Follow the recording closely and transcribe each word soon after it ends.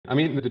I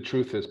mean, the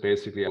truth is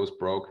basically I was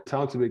broke. It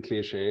sounds a bit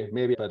cliche,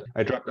 maybe, but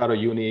I dropped out of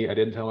uni. I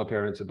didn't tell my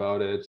parents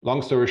about it.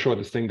 Long story short,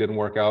 this thing didn't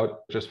work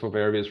out just for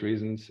various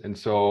reasons. And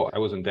so I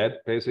was in debt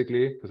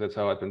basically, because that's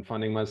how I've been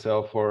funding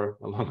myself for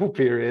a longer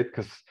period.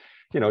 Because,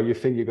 you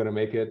think you're going to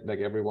make it like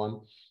everyone.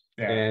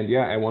 Yeah. And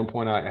yeah, at one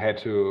point I had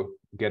to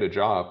get a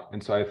job.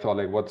 And so I thought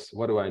like,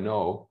 what do I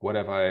know? What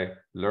have I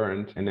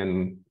learned? And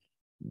then,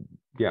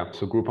 yeah,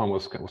 so Groupon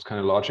was kind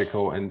of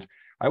logical. And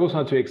I was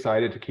not too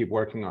excited to keep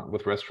working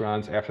with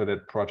restaurants after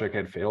that project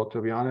had failed,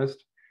 to be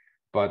honest.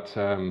 But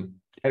I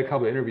had a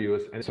couple of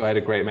interviews, and so I had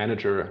a great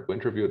manager who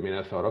interviewed me, and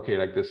I thought, okay,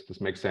 like this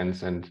makes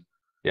sense. And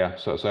yeah,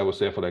 so I was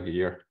there for like a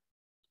year.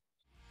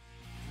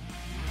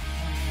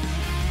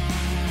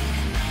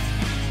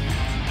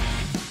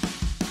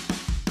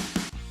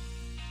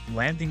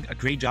 Landing a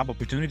great job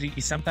opportunity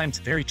is sometimes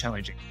very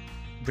challenging.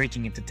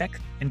 Breaking into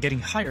tech and getting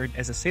hired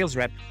as a sales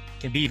rep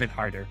can be even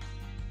harder.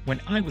 When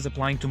I was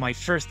applying to my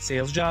first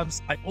sales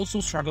jobs, I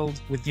also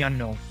struggled with the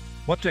unknown,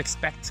 what to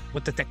expect,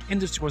 what the tech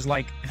industry was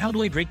like, and how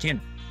do I break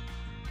in?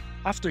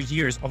 After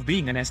years of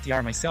being an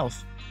SDR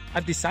myself,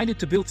 I've decided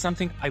to build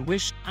something I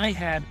wish I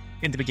had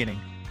in the beginning.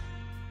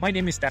 My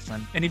name is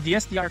Stefan, and in the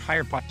SDR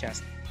Hire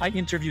podcast, I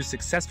interview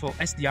successful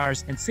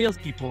SDRs and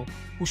salespeople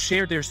who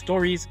share their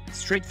stories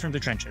straight from the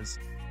trenches.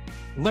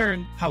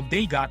 Learn how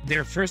they got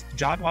their first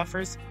job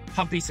offers,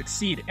 how they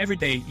succeed every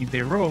day in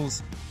their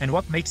roles, and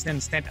what makes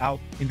them stand out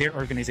in their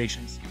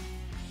organizations.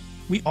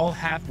 We all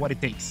have what it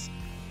takes.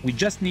 We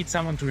just need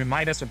someone to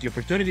remind us of the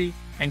opportunity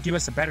and give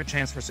us a better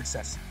chance for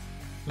success.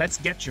 Let's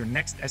get your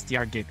next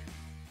SDR gig.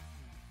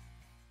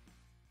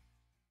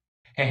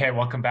 Hey,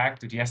 welcome back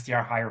to the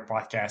SDR Hire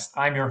podcast.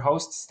 I'm your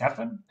host,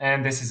 Stefan,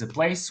 and this is a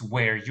place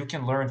where you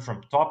can learn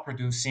from top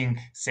producing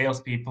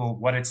salespeople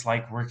what it's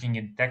like working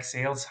in tech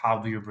sales, how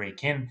do you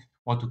break in,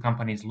 what do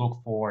companies look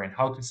for, and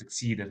how to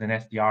succeed as an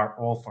SDR,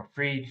 all for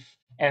free.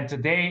 And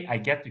today I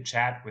get to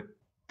chat with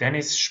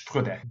Dennis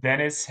Sprute.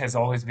 Dennis has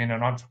always been an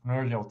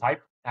entrepreneurial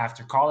type.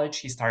 After college,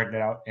 he started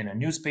out in a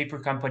newspaper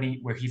company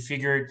where he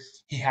figured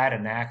he had a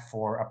knack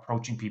for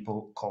approaching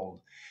people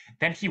cold.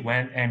 Then he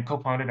went and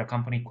co-founded a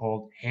company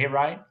called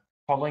Hayride.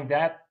 Following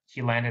that,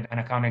 he landed an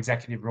account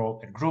executive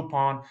role at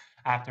Groupon,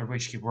 after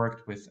which he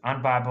worked with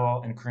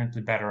Unbabel and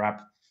currently Better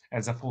Up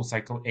as a full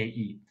cycle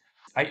AE.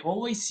 I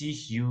always see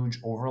huge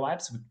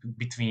overlaps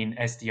between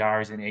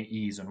SDRs and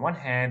AEs on one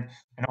hand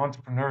and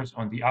entrepreneurs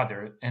on the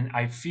other. And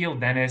I feel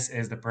Dennis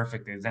is the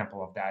perfect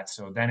example of that.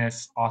 So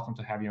Dennis, awesome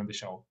to have you on the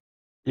show.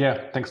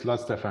 Yeah, thanks a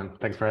lot, Stefan.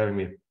 Thanks for having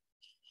me.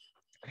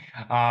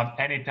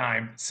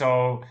 Anytime.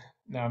 So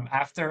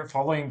after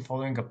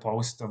following a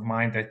post of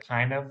mine that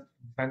kind of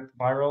went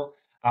viral,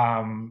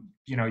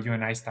 you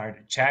and I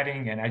started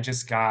chatting, and I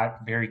just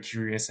got very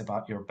curious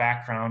about your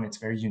background. It's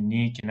very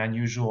unique and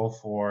unusual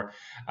for,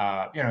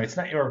 it's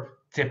not your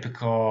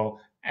typical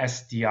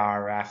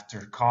SDR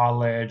after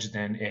college,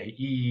 then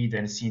AE,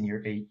 then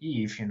senior AE,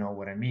 if you know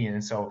what I mean.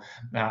 And so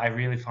I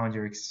really found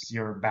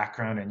your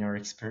background and your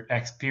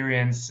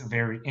experience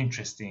very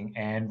interesting.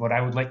 And what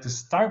I would like to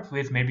start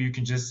with, maybe you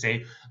can just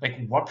say,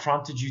 like, what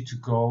prompted you to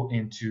go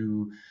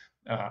into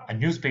a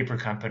newspaper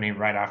company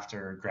right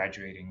after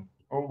graduating?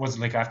 Or was it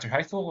like after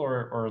high school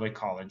or like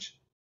college?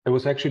 It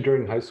was actually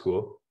during high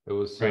school. It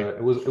was Right.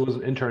 it was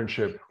an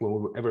internship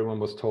when everyone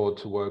was told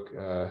to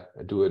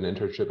do an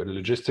internship at a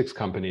logistics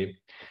company,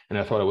 and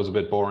I thought it was a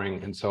bit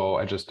boring, and so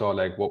I just thought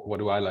like, what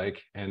do I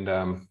like? And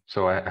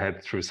so I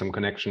had through some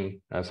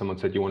connection, someone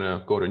said, you want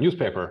to go to a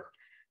newspaper,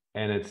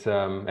 and it's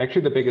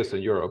actually the biggest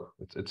in Europe.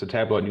 It's a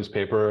tabloid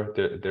newspaper.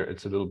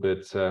 It's a little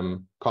bit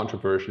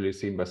controversially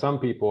seen by some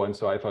people, and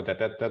so I thought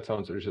that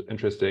sounds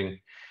interesting.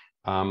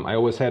 I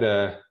always had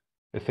a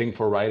thing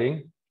for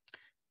writing,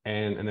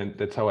 and then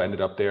that's how I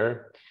ended up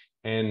there.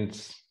 And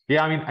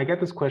yeah, I mean, I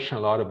get this question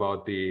a lot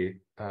about the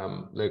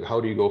like,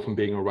 how do you go from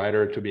being a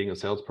writer to being a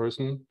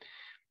salesperson?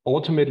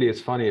 Ultimately,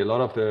 it's funny. A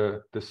lot of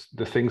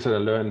the things that I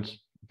learned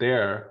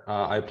there,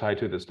 I apply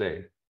to this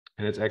day,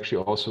 and it's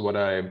actually also what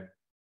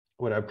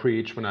I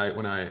preach when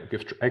I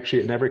give.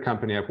 Actually, in every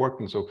company I've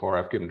worked in so far,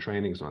 I've given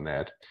trainings on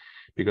that,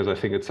 because I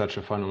think it's such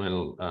a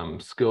fundamental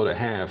skill to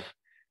have.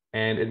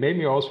 And it made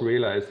me also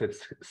realize that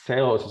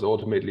sales is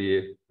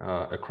ultimately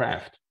a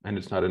craft, and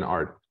it's not an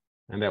art.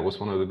 And that was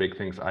one of the big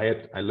things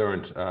I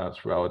learned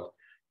throughout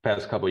the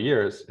past couple of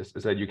years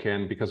is that you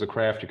can, because of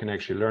craft, you can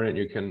actually learn it,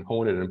 you can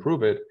hone it and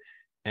improve it.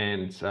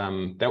 And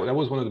that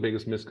was one of the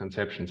biggest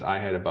misconceptions I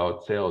had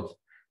about sales.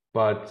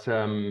 But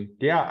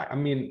yeah, I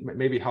mean,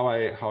 maybe how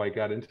I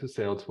got into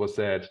sales was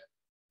that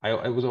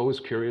I was always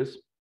curious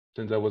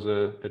since I was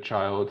a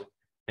child.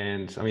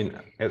 And I mean,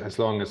 as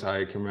long as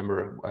I can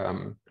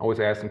remember, always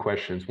asking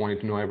questions, wanting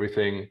to know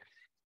everything.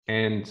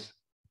 And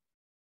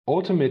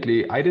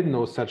ultimately, I didn't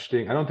know such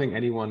thing. I don't think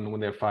anyone, when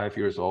they're 5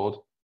 years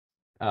old,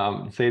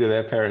 say to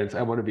their parents,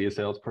 I want to be a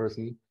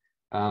salesperson.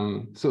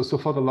 So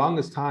for the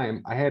longest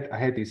time, I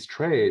had these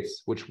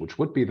traits, which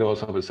would be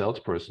those of a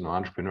salesperson or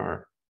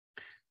entrepreneur.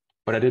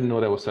 But I didn't know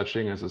there was such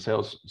thing as a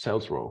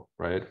sales role,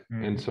 right?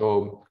 Mm-hmm. And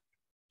so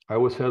I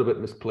always felt a bit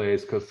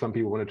misplaced because some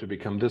people wanted to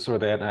become this or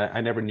that. And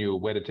I never knew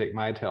where to take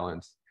my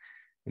talents.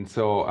 And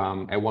so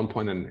at one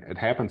point, and it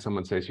happened,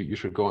 someone says you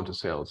should go into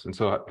sales. And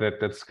so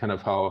that's kind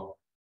of how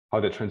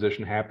the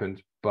transition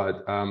happened.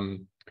 But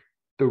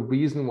the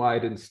reason why I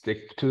didn't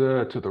stick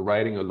to the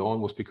writing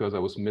alone was because I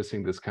was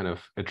missing this kind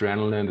of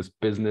adrenaline, this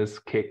business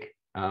kick,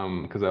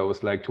 because I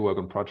always like to work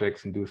on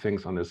projects and do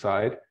things on the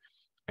side.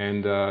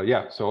 And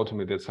yeah, so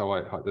ultimately that's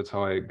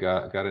how I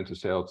got into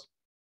sales.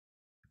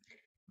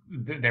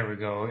 There we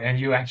go. And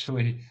you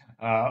actually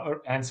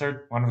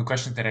answered one of the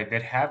questions that I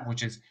did have,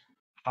 which is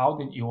how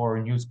did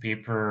your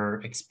newspaper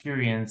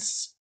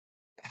experience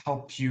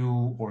help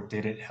you, or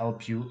did it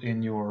help you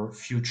in your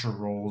future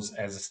roles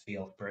as a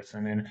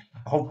salesperson? And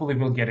hopefully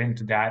we'll get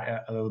into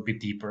that a little bit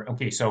deeper.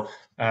 Okay, so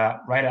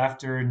right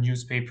after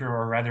newspaper,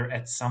 or rather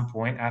at some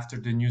point after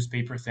the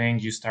newspaper thing,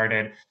 you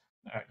started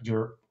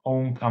your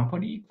own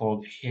company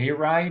called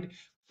Hayride.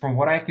 From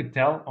what I could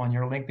tell on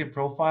your LinkedIn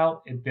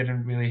profile, it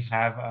didn't really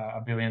have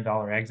a $1 billion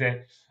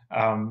exit.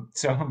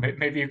 So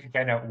maybe you can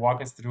kind of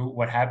walk us through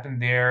what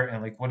happened there,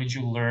 and like what did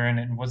you learn,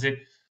 and was it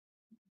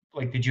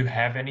like, did you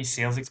have any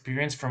sales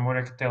experience? From what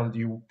I could tell,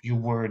 you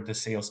were the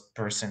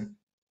salesperson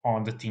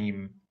on the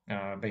team,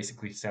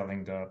 basically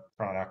selling the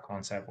product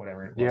concept,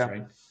 whatever it was, Yeah,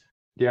 right?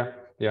 yeah,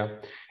 yeah.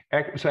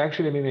 So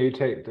actually, I mean, maybe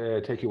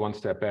take you one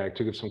step back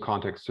to give some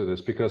context to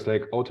this, because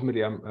like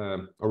ultimately,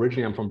 I'm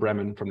originally I'm from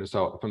Bremen, from the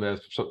south,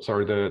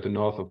 sorry, the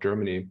north of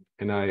Germany,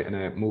 and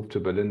I moved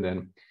to Berlin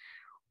then.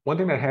 One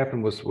thing that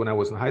happened was when I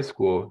was in high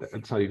school.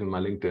 It's not even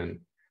my LinkedIn.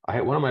 I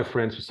had one of my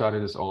friends who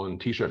started his own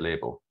T-shirt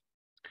label.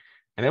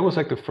 And that was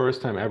like the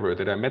first time ever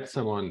that I met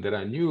someone that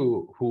I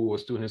knew who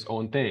was doing his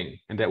own thing.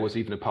 And that was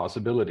even a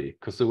possibility.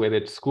 Because the way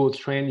that schools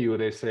train you,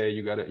 they say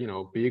you got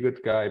to, be a good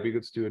guy, be a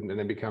good student, and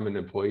then become an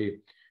employee.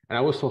 And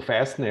I was so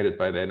fascinated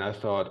by that. And I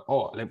thought,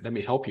 oh, let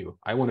me help you.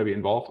 I want to be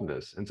involved in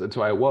this. And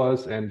so I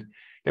was. And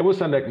there was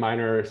some like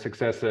minor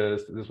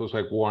successes. This was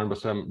like worn by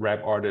some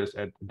rap artists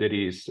at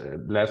Diddy's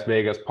Las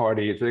Vegas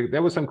party.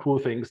 There was some cool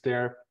things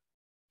there.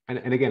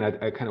 And again,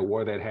 I kind of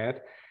wore that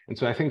hat. And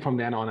so I think from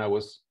then on, I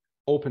was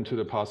open to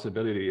the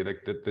possibility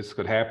like that this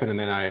could happen. And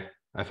then I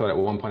thought at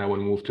one point I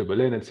want to move to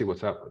Berlin and see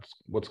what's up,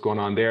 what's going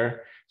on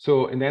there.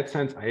 So in that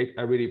sense,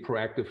 I really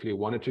proactively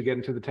wanted to get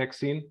into the tech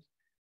scene.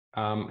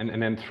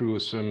 And then through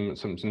some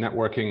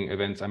networking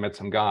events, I met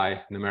some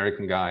guy, an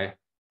American guy,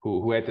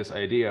 who had this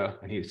idea,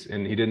 and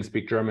he didn't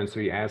speak German,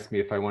 so he asked me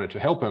if I wanted to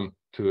help him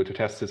to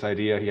test this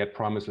idea. He had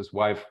promised his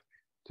wife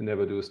to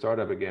never do a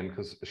startup again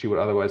because she would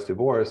otherwise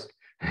divorce.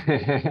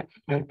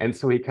 And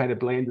so he kind of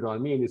blamed it on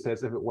me, and he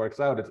says, if it works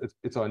out,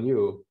 it's on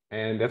you.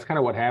 And that's kind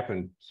of what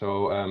happened.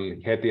 So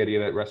he had the idea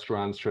that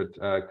restaurants could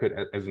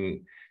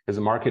as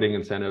a marketing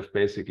incentive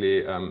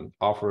basically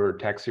offer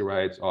taxi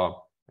rides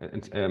or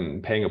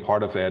paying a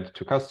part of that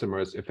to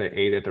customers if they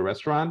ate at the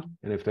restaurant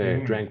and if they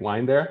drank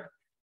wine there.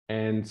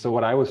 And so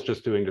what I was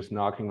just doing, just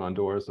knocking on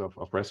doors of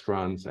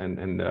restaurants,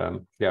 and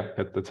yeah,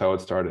 that's how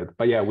it started.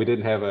 But yeah, we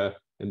didn't have a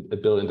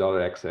 $1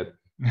 billion exit.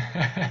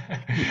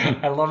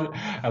 I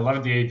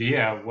love the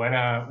idea.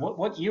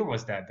 What year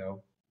was that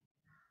though?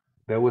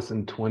 That was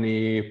in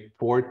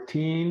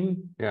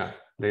 2014. Yeah,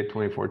 late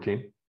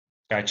 2014.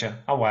 Gotcha.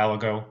 A while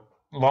ago,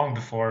 long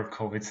before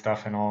COVID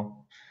stuff and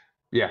all.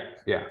 Yeah,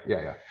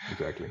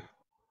 exactly.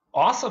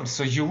 Awesome.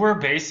 So you were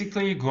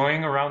basically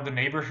going around the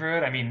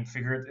neighborhood, I mean,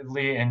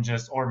 figuratively and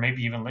just, or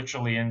maybe even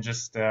literally, and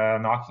just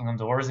knocking on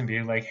doors and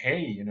being like,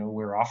 hey,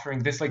 we're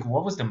offering this. Like,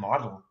 what was the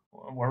model?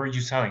 What were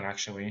you selling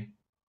actually?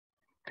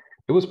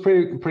 It was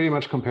pretty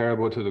much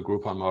comparable to the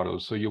Groupon model.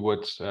 So you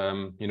would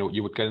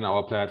you would get in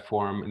our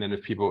platform, and then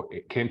if people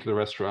came to the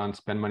restaurant,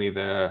 spend money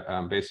there,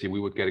 basically we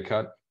would get a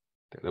cut.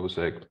 That was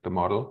like the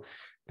model.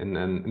 And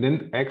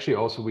then actually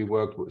also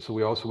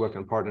we also worked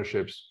on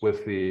partnerships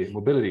with the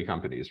mobility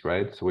companies,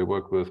 right? So we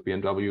worked with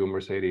BMW,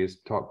 Mercedes,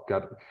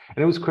 and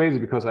it was crazy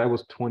because I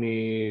was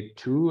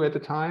 22 at the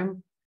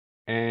time.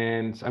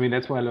 And I mean,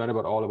 that's why I learned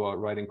all about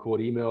writing cold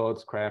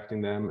emails,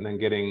 crafting them, and then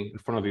getting in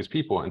front of these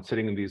people and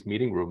sitting in these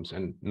meeting rooms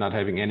and not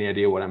having any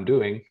idea what I'm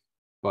doing.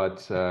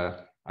 But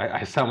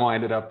I somehow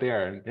ended up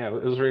there, and yeah,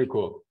 it was really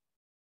cool.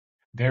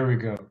 There we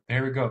go.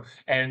 There we go.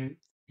 And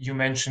you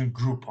mentioned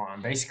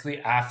Groupon. Basically,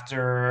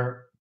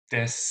 after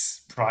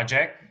this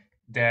project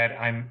that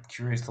I'm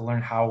curious to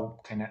learn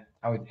how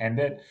it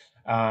ended,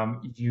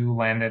 you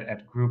landed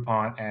at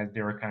Groupon as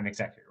their account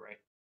executive, right?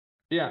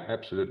 Yeah,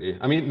 absolutely.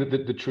 I mean,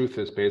 the truth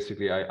is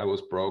basically I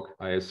was broke.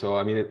 I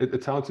mean,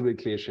 it sounds a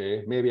bit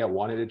cliche. Maybe I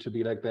wanted it to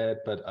be like that,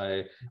 but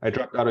I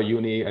dropped out of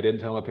uni. I didn't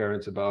tell my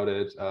parents about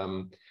it.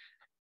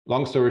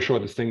 Long story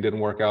short, this thing didn't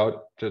work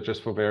out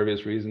just for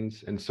various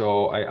reasons. And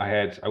so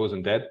I was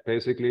in debt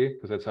basically,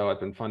 because that's how I'd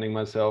been funding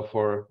myself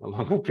for a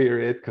longer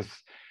period. Because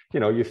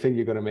you think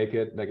you're gonna make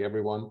it like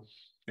everyone.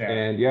 Yeah.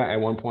 And yeah, at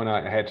one point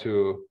I had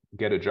to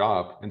get a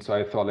job. And so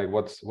I thought like,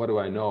 what do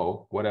I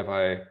know? What have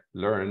I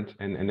learned?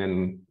 And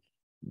then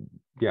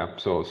yeah,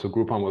 so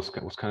Groupon was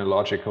kind of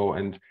logical.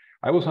 And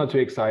I was not too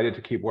excited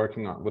to keep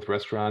working with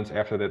restaurants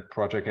after that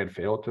project had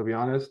failed, to be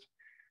honest.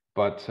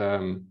 But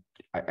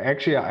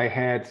I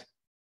had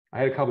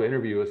a couple of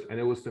interviews, and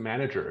it was the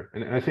manager.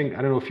 And I think,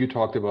 I don't know if you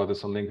talked about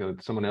this on LinkedIn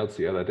with someone else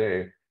the other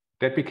day,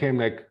 that became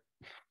like,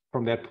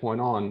 from that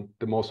point on,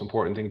 the most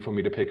important thing for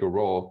me to pick a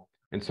role.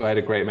 And so I had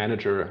a great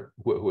manager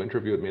who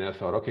interviewed me, and I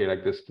thought, okay,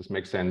 like this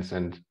makes sense.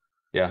 And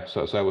yeah,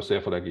 so I was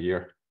there for like a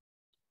year.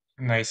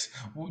 Nice.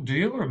 Do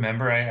you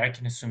remember? I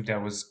can assume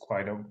that was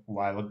quite a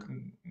while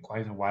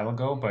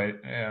ago,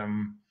 but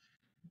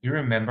do you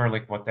remember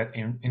like what that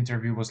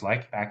interview was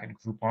like back at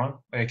Groupon?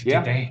 Like, did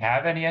Yeah, they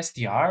have any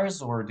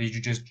SDRs, or did you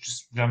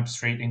just jump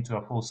straight into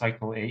a full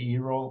cycle AE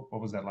role?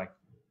 What was that like?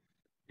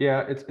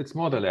 yeah, it's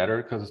more the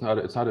latter, because it's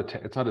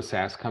not a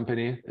SaaS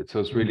company. So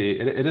it's Mhm. really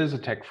it is a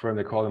tech firm.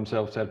 They call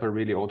themselves that, but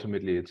really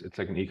ultimately it's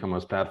like an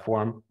e-commerce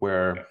platform Yeah.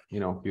 where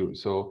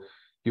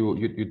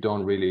you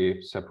don't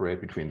really separate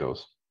between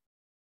those.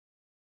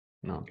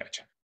 No.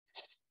 Gotcha.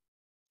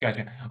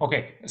 Gotcha.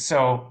 Okay,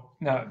 so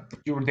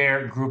you were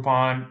there,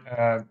 Groupon.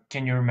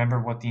 Can you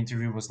remember what the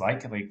interview was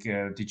like? Like,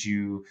 did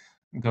you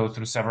go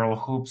through several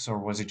hoops, or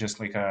was it just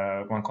like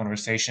a one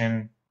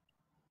conversation?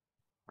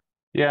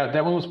 Yeah,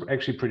 that one was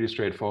actually pretty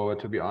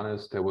straightforward, to be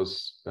honest. There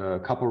was a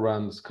couple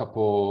runs,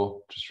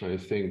 just trying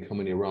to think how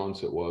many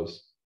rounds it was.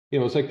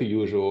 It's like the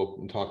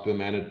usual, talk to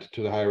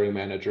the hiring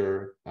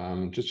manager,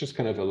 just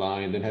kind of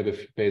align, then have a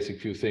basic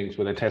few things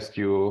where they test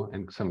you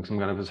and some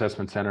kind of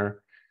assessment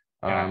center.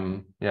 Yeah,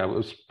 Yeah, it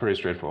was pretty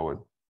straightforward.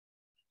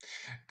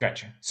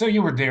 gotcha. So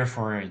you were there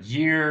for a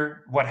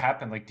year. What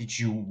happened? Like, did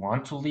you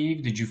want to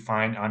leave? Did you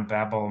find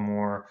Unbabel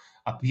more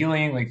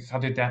appealing? Like, how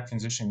did that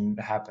transition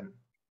happen?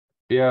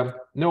 Yeah,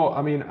 no,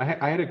 I mean,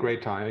 I had a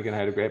great time. Again, I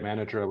had a great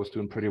manager. I was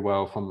doing pretty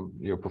well from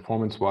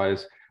performance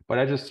wise, but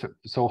I just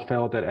so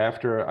felt that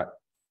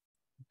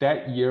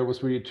that year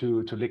was really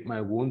to lick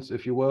my wounds,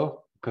 if you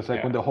will, because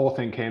like when Yeah. the whole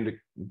thing came to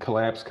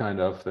collapse,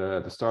 kind of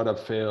the startup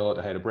failed.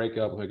 I had a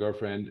breakup with my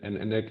girlfriend,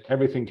 and like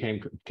everything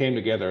came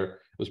together.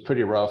 It was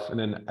pretty rough. And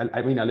then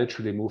I mean, I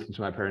literally moved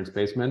into my parents'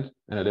 basement,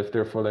 and I lived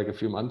there for like a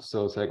few months.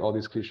 So it's like all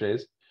these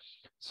cliches.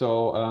 So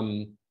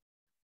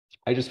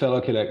I just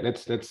felt, okay, like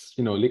let's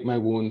lick my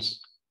wounds,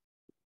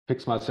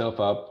 fix myself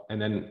up,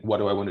 and then what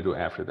do I want to do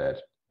after that?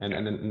 And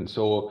Yeah. and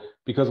so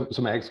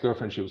my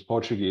ex-girlfriend, she was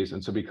Portuguese,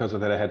 and so because of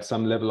that, I had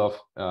some level of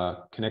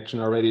connection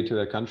already to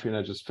that country, and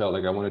I just felt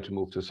like I wanted to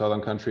move to a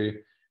southern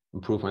country,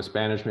 improve my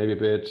Spanish maybe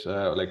a bit,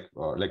 like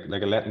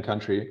a Latin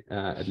country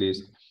at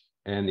least.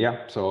 And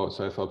yeah, so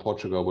I thought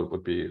Portugal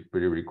would be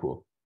really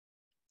cool.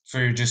 So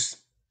you just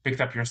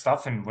picked up your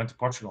stuff and went to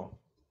Portugal.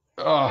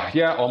 Oh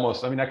yeah,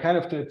 almost. I mean, I kind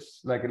of did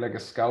like a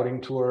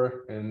scouting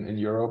tour in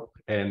Europe,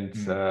 and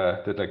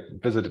Mm. did like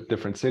visited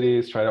different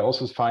cities. Try to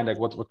also find like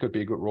what could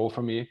be a good role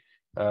for me,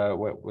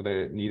 where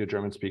they need a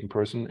German speaking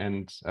person.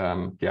 And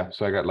yeah,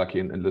 so I got lucky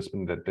in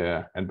Lisbon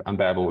that and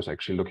Babel was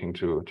actually looking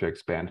to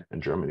expand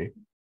in Germany.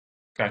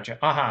 Gotcha.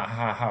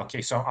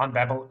 Okay, so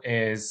Unbabel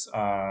is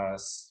a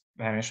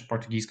Spanish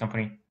Portuguese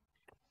company.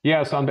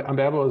 Yeah, so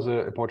Unbearable is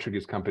a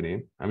Portuguese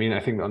company. I mean,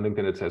 I think on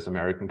LinkedIn it says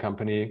American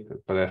company,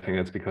 but I think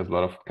that's because a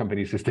lot of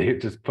companies they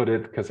just put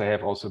it because I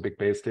have also a big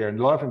base there, and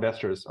a lot of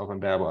investors of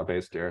Unbearable are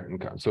based there,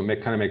 and so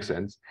it kind of makes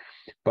sense.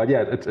 But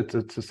yeah,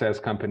 it's a SaaS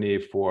company.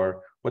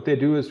 For what they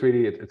do is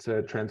really it's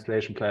a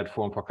translation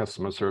platform for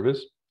customer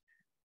service,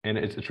 and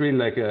it's really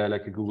like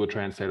a Google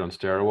Translate on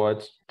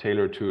steroids,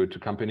 tailored to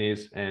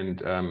companies,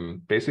 and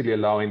basically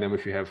allowing them,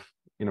 if you have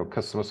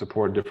customer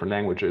support in different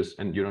languages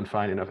and you don't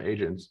find enough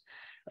agents,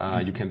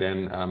 you can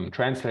then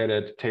translate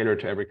it, tailor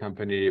to every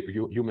company,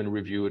 human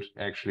reviewed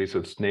actually, so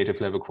it's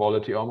native level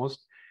quality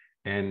almost,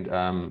 and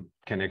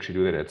can actually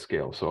do that at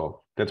scale.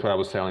 So that's what I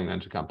was selling then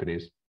to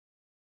companies.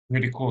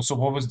 Really cool. So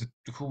what was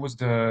who was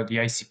the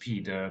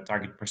ICP, the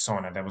target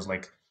persona? That was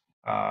like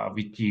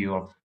VP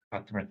of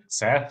customer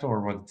success,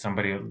 or was it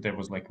somebody that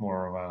was like more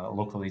of a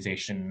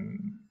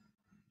localization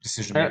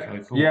decision maker?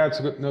 Like who? Yeah, it's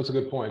a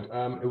good point.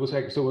 It was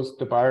like, so it was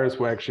the buyers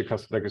were actually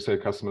like I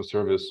said, customer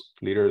service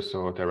leaders,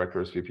 so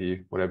directors,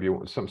 VP, whatever you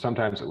want.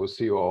 Sometimes it was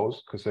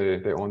COOs because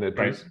they own that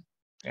Right. piece,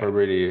 but Yeah.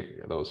 really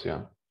those,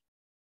 yeah.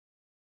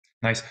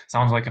 Nice.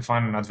 Sounds like a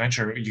fun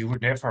adventure. You were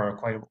there for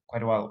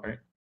quite a while, right?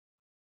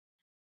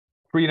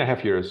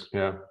 3.5 years,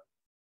 yeah.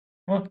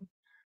 Well,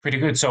 pretty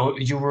good. So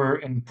you were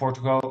in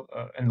Portugal,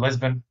 in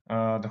Lisbon,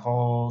 the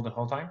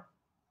whole time?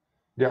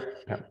 Yeah,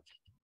 yeah.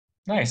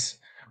 Nice.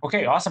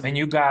 Okay, awesome. And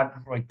you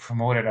got like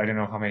promoted, I don't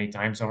know how many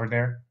times over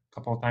there, a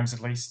couple of times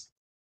at least.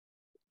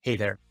 Hey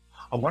there.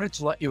 I wanted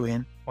to let you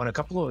in on a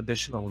couple of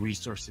additional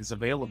resources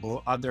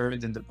available other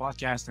than the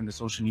podcast and the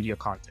social media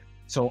content.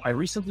 So I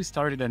recently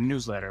started a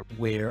newsletter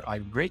where I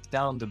break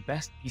down the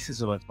best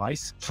pieces of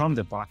advice from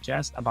the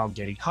podcast about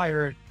getting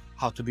hired,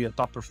 how to be a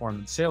top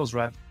performing sales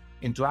rep,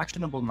 into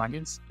actionable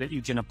nuggets that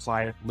you can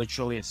apply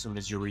literally as soon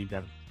as you read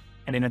them.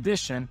 And in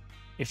addition,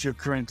 if you're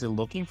currently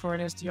looking for an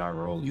SDR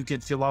role, you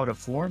can fill out a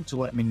form to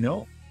let me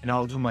know, and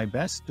I'll do my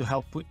best to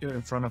help put you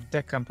in front of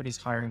tech companies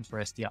hiring for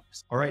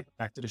SDRs. All right,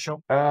 back to the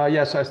show.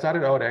 Yeah, so I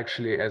started out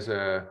actually as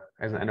an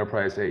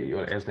enterprise AE,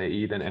 or as an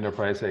AE, then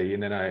enterprise AE,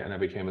 and then I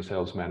became a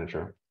sales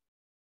manager.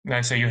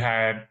 Nice. So you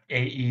had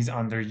AEs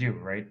under you,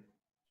 right?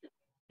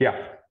 Yeah,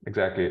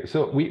 exactly.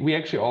 So we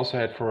actually also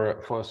had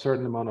for a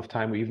certain amount of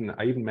time,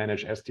 I even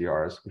managed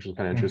SDRs, which was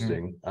kind of Mm-hmm.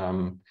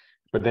 interesting.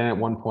 But then at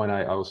one point,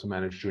 I also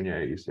managed junior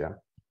AEs. Yeah.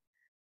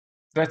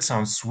 That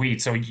sounds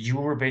sweet. So you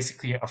were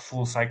basically a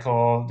full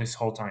cycle this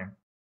whole time,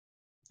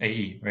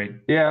 AE, right?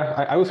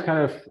 Yeah, I was kind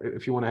of,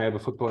 if you want to have a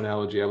football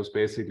analogy, I was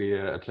basically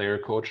a player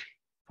coach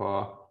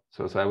for,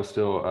 so I was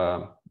still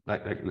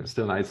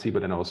still an IC,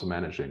 but then also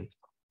managing.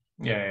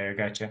 Yeah,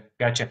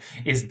 gotcha.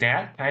 Is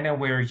that kind of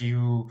where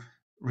you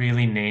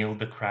really nailed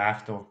the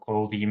craft of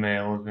cold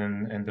emails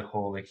and the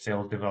whole like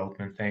sales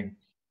development thing,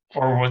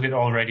 or was it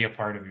already a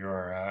part of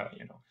your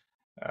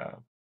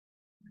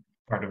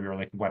part of your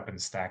like weapon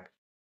stack?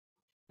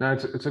 No,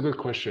 it's a good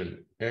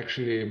question.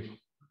 Actually,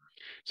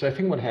 so I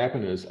think what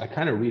happened is I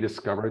kind of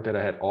rediscovered that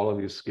I had all of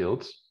these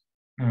skills,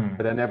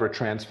 but I never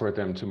transferred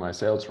them to my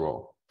sales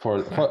role for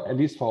at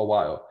least for a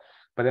while.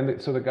 But then,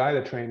 so the guy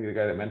that trained me, the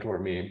guy that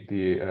mentored me,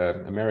 the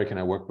American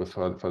I worked with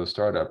for the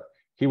startup,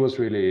 he was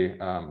really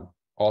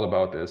all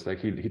about this.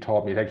 Like he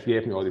taught me, like he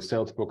gave me all these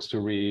sales books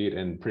to read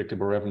and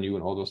predictable revenue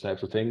and all those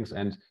types of things.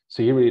 And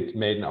so he really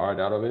made an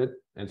art out of it.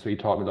 And so he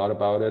taught me a lot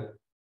about it.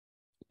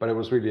 But it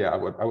was really, yeah,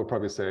 I would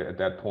probably say at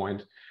that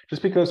point,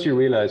 just because you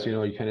realize, you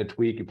know, you kind of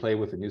tweak, you play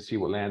with it, and you see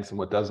what lands and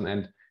what doesn't,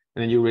 and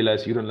then you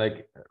realize you don't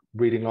like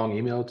reading long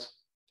emails,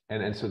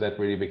 and so that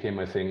really became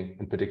my thing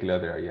in particular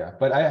there. Yeah,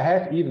 but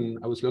I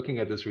was looking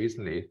at this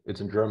recently.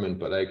 It's in German,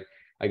 but like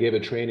I gave a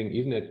training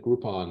even at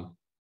Groupon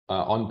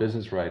on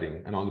business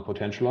writing and on the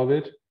potential of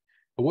it.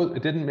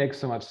 It didn't make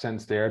so much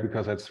sense there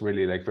because that's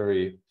really like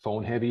very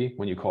phone heavy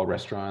when you call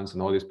restaurants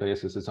and all these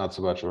places. It's not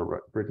so much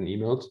written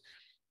emails.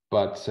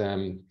 But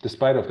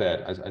despite of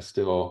that, I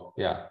still,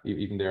 yeah,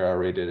 even there I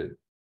rated it.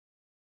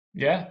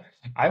 Yeah,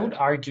 I would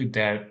argue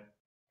that,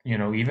 you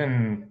know,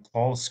 even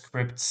call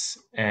scripts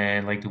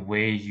and like the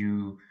way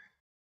you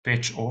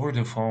pitch over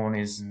the phone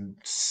is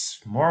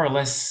more or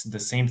less the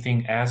same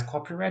thing as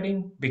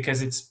copywriting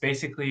because it's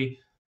basically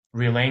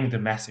relaying the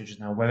message.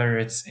 Now, whether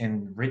it's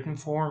in written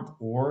form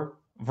or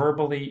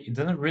verbally, it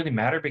doesn't really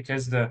matter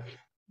because the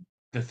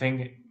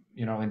thing,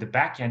 you know, in the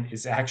back end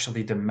is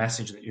actually the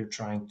message that you're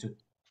trying to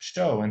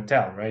show and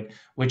tell, right?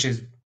 Which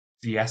is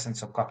the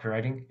essence of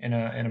copywriting in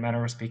a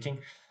manner of speaking.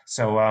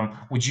 So,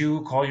 would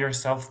you call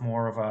yourself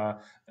more of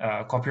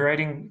a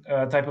copywriting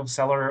type of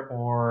seller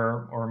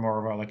or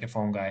more of a like a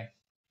phone guy?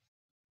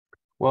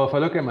 Well, if I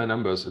look at my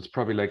numbers, it's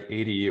probably like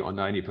 80 or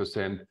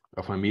 90%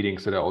 of my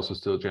meetings that I also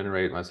still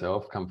generate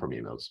myself come from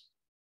emails.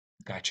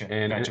 Gotcha.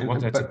 Well,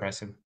 that's But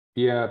impressive.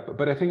 yeah,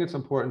 but I think it's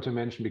important to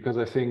mention because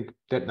I think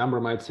that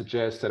number might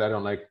suggest that I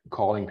don't like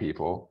calling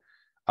people,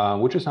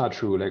 which is not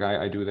true. Like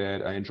I do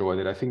that, I enjoy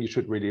that. I think you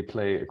should really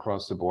play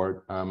across the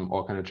board,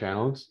 all kind of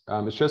channels.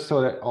 It's just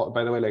so that,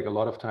 by the way, like a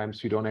lot of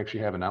times you don't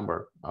actually have a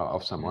number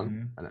of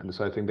someone, and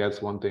so I think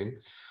that's one thing.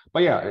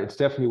 But yeah, it's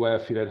definitely where I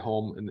feel at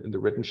home in the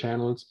written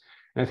channels.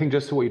 And I think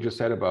just what you just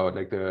said about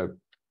like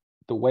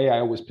the way I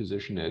always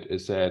position it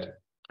is that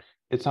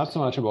it's not so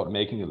much about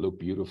making it look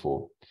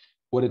beautiful.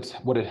 What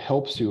it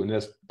helps you, and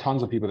there's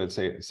tons of people that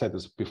said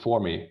this before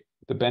me.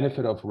 The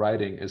benefit of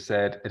writing is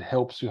that it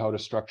helps you how to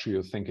structure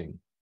your thinking.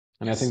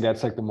 And I think Yes.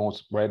 that's like the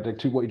most, right? Like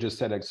to what you just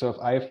said. Like, so if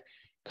I've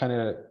kind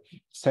of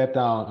sat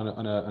down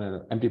on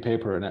an empty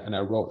paper and I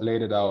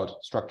laid it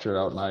out, structured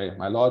out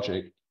my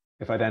logic,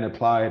 if I then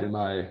apply it in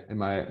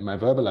my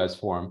verbalized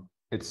form,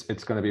 it's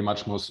going to be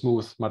much more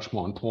smooth, much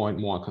more on point,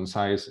 more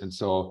concise. And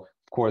so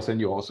of course, then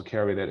you also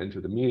carry that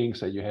into the meetings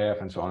that you have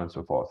and so on and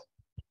so forth.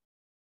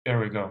 There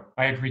we go.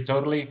 I agree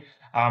totally.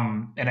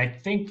 And I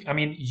think, I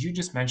mean, you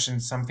just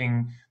mentioned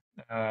something.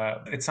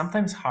 It's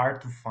sometimes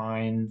hard to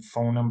find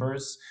phone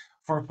numbers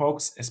for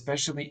folks,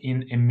 especially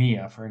in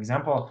EMEA. For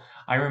example,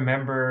 I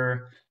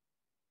remember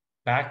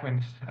back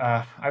when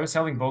I was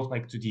selling both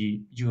like to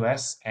the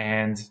US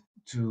and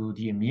to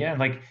the EMEA. And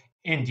like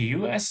in the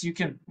US, you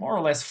can more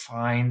or less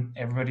find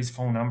everybody's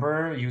phone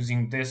number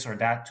using this or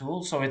that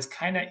tool. So it's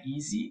kind of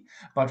easy.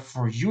 But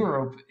for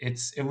Europe,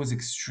 it was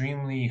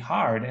extremely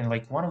hard. And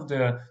like one of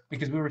the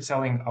because we were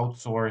selling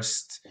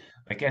outsourced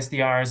like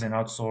SDRs and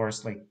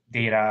outsourced like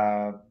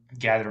data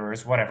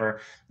gatherers,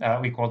 whatever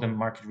we call them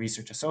market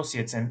research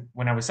associates. And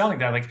when I was selling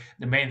that, like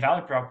the main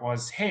value prop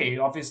was, hey,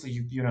 obviously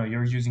you know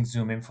you're using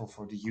Zoom Info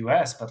for the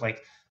US, but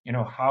like you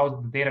know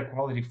how's the data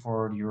quality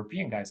for the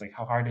European guys? Like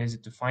how hard is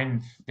it to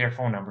find their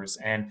phone numbers?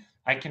 And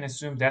I can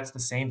assume that's the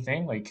same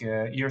thing. Like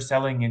you're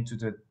selling into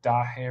the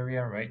DACH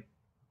area, right?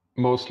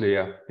 Mostly,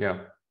 yeah,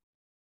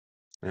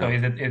 So yeah.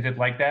 is it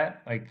like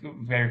that? Like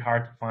very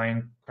hard to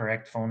find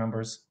correct phone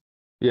numbers?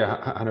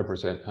 Yeah,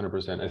 100%,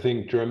 100%. I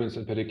think Germans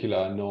in particular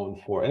are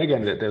known for, and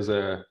again, that there's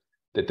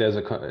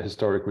a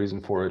historic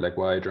reason for it, like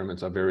why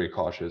Germans are very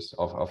cautious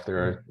of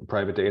their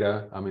private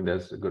data. I mean,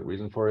 there's a good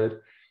reason for it.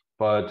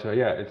 But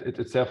yeah,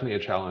 it's definitely a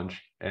challenge.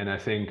 And I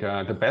think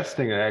the best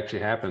thing that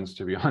actually happens,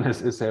 to be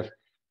honest, is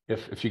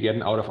if you get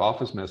an out of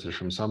office message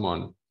from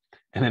someone,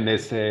 and then they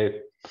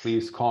say,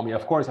 "Please call me."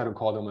 Of course, I don't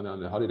call them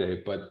on a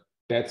holiday, but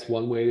that's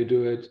one way to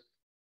do it.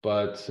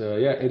 But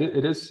yeah,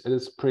 it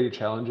is pretty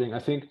challenging. I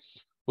think.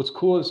 What's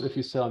cool is if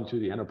you sell into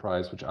the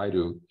enterprise, which I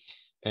do,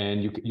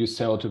 and you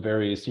sell to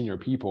very senior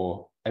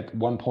people, at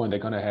one point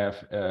they're going to have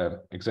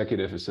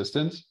executive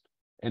assistants.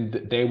 and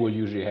they will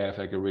usually have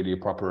like a really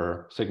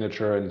proper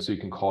signature, and so you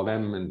can call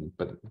them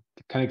but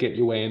kind of get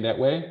your way in that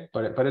way.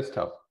 But it's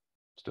tough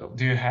still.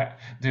 Do you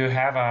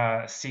have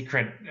a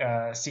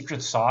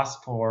secret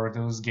sauce for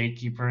those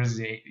gatekeepers,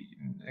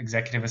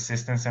 executive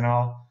assistants, and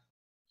all?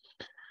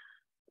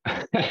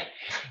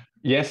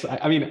 Yes,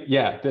 I mean,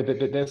 yeah,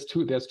 there's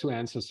two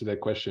answers to that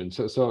question.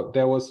 So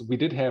we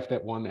did have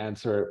that one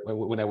answer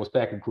when I was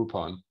back in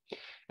Groupon,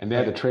 and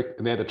there the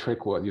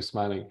trick was, you're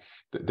smiling,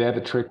 there the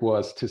trick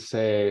was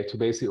to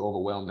basically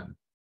overwhelm them,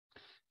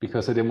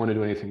 because they didn't want to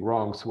do anything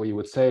wrong. So what you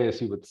would say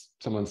is,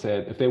 someone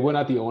said, if they were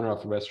not the owner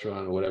of the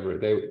restaurant or whatever,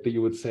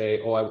 you would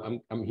say, oh,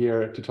 I'm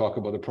here to talk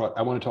about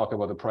I want to talk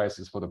about the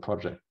prices for the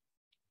project.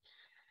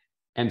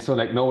 And so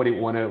like nobody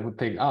would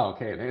think, oh,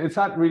 okay. And it's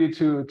not really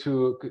to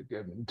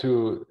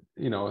to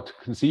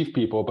conceive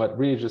people, but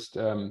really just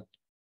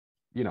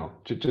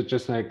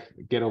just like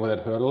get over that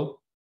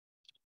hurdle.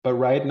 But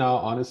right now,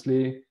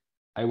 honestly,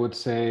 I would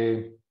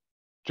say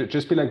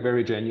just be like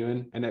very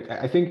genuine. And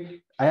I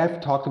think I have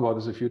talked about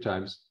this a few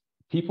times.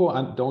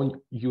 People don't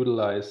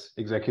utilize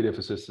executive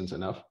assistants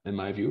enough, in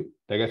my view.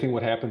 Like, I think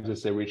what happens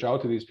is they reach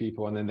out to these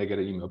people and then they get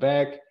an email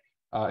back,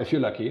 if you're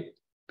lucky,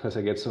 because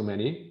I get so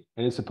many,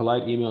 and it's a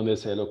polite email and they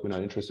say, look, we're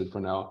not interested for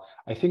now.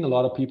 I think a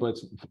lot of people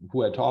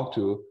who I talk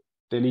to,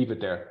 they leave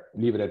it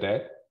at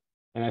that.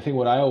 And I think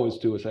what I always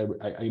do is I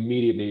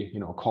immediately,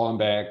 call them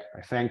back,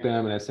 I thank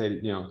them, and I say,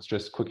 it's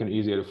just quick and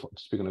easy to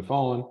speak on the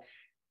phone.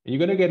 And you're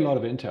going to get a lot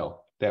of intel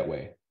that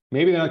way.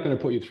 Maybe they're not going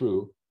to put you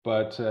through,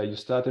 but you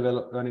start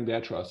earning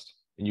their trust,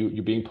 and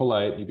you're being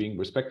polite, you're being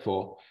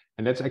respectful.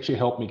 And that's actually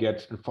helped me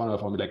get in front of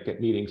them, like get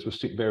meetings with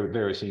very,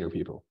 very senior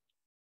people.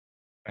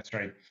 That's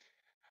right.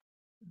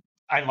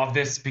 I love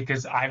this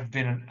because I've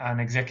been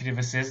an executive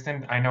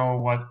assistant. I know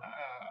what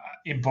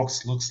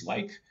inbox looks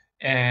like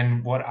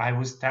and what I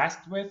was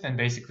tasked with. And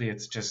basically,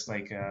 it's just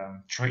like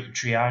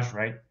triage,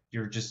 right?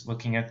 You're just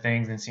looking at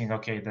things and seeing,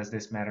 okay, does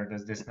this matter?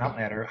 Does this not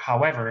matter?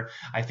 However,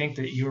 I think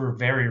that you're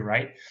very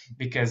right,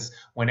 because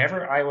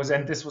whenever I was,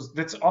 and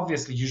that's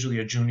obviously usually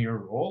a junior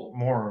role,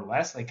 more or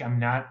less, like I'm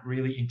not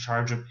really in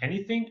charge of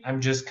anything.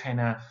 I'm just kind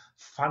of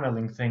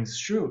funneling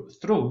things through.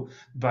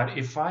 But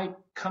if I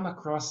come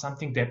across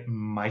something that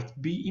might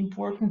be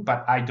important,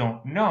 but I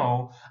don't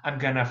know, I'm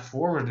gonna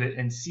forward it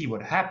and see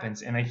what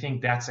happens. And I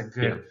think that's a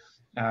good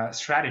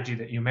strategy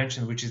that you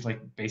mentioned, which is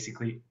like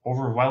basically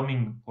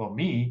overwhelming, well,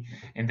 me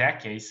in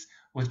that case,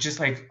 with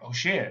just like, oh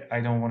shit, I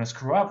don't want to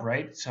screw up,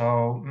 right?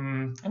 So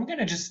I'm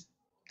gonna just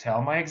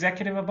tell my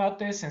executive about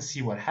this and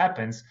see what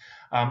happens.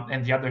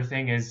 And the other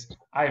thing is,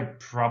 I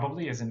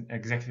probably, as an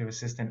executive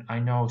assistant, I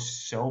know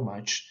so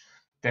much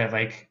that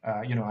like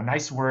a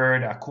nice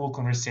word, a cool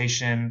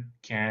conversation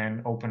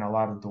can open a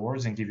lot of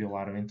doors and give you a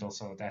lot of intel.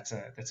 So that's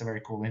a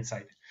very cool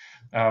insight.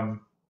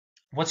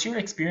 What's your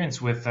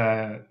experience with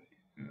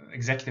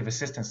executive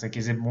assistants? Like,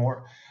 is it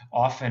more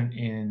often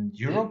in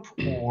Europe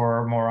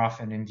or more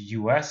often in the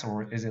US,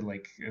 or is it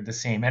like the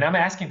same? And I'm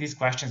asking these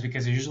questions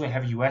because I usually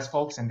have US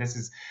folks, and this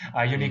is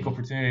a unique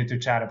opportunity to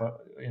chat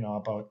about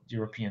about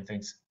European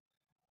things.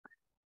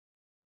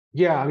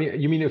 Yeah, I mean,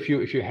 you mean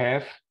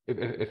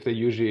if they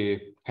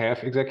usually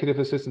have executive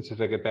assistants, if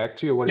they get back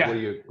to you, what do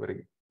you?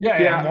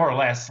 Yeah, more or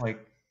less, like.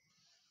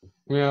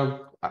 Yeah,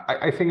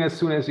 I think as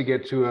soon as you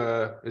get to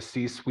a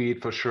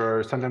C-suite, for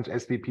sure. Sometimes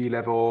SVP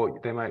level,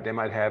 they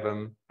might have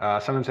them.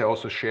 Sometimes they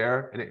also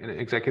share an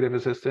executive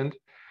assistant,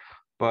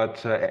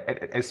 but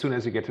as soon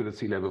as you get to the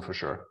C-level, for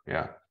sure.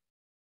 Yeah.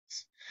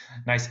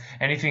 Nice.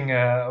 Anything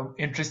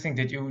interesting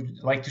that you would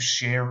like to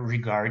share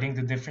regarding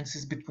the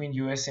differences between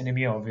US and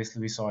EMEA?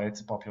 Obviously, we saw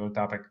it's a popular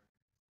topic.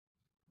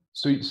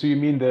 So you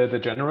mean the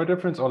general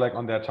difference, or like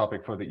on that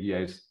topic for the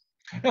EAs?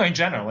 No, in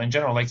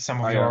general, like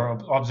some of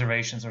your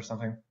observations or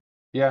something.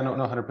 Yeah, no,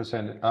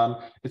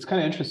 100%. It's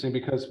kind of interesting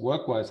because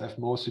work-wise, I've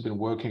mostly been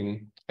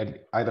working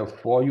at either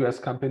for US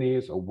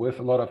companies or with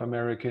a lot of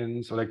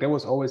Americans. So like there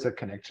was always a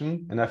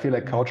connection, and I feel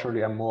like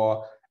culturally I'm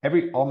more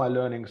all my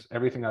learnings,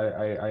 everything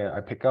I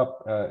pick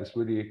up is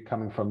really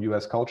coming from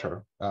US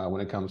culture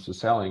when it comes to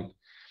selling.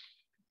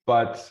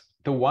 But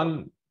the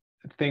one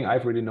thing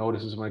I've really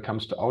noticed is when it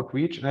comes to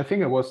outreach, and I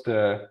think it was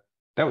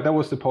that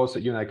was the post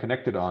that you and I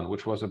connected on,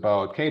 which was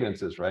about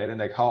cadences, right? And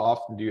like how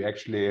often do you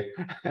actually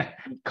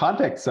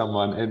contact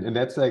someone? And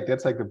that's like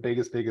the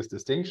biggest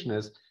distinction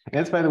is. And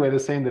that's, by the way, the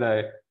same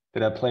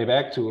that I play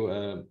back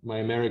to my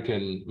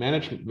American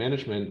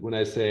management when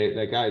I say,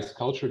 like, guys,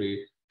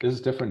 culturally, this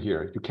is different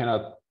here. You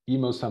cannot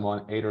email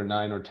someone 8 or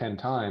 9 or 10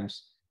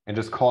 times and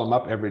just call them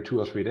up every 2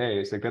 or 3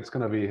 days. Like, that's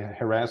going to be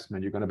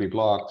harassment. You're going to be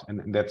blocked,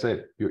 and that's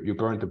it. You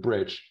burned the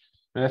bridge.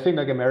 And I think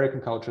like American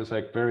culture is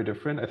like very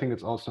different. I think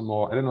it's also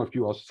more, I don't know if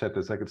you also said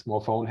this, like it's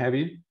more phone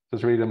heavy. So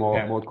it's really the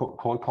more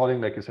cold calling,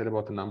 like you said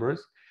about the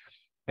numbers.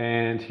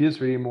 And here's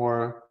really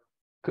more,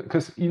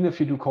 because even if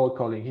you do cold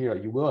calling here,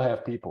 you will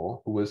have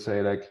people who will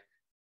say like,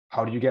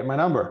 how do you get my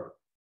number?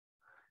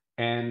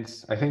 And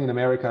I think in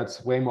America,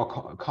 it's way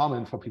more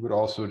common for people to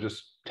also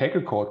just take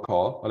a cold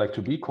call, or like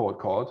to be cold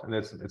called. And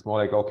it's more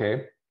like,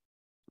 okay.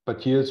 But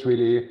here it's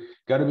really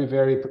got to be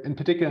very, in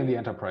particular in the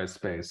enterprise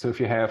space. So if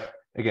you have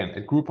Again,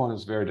 at Groupon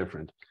is very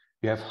different.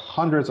 You have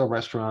hundreds of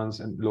restaurants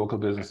and local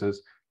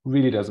businesses,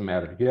 really doesn't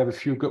matter. You have a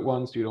few good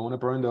ones, you don't want to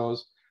burn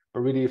those.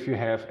 But really, if you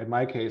have, in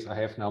my case, I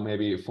have now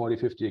maybe 40,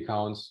 50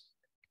 accounts,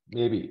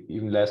 maybe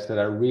even less, that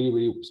I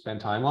really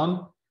spend time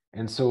on.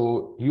 And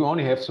so you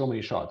only have so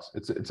many shots.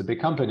 It's a big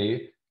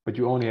company, but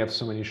you only have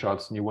so many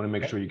shots, and you want to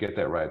make sure you get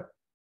that right.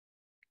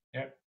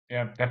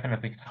 Yeah,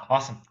 definitely.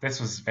 Awesome.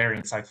 This was very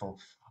insightful.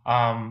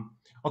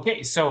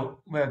 Okay,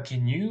 so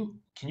can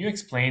you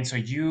explain? So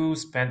you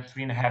spent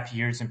 3.5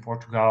 years in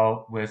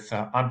Portugal with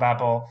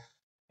Unbabel,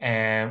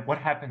 and what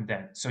happened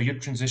then? So you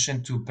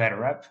transitioned to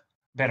Better Up,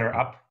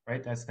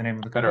 right? That's the name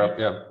of the Better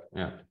company. Up,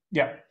 yeah.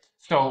 Yeah.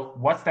 So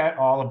what's that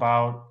all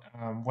about?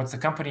 What's the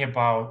company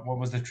about? What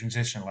was the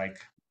transition like?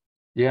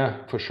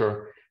 Yeah, for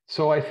sure.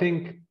 So I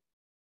think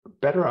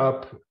Better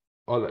Up,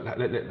 or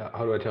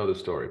how do I tell the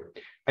story?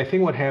 I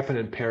think what happened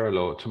in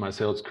parallel to my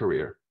sales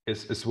career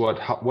is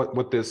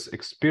what this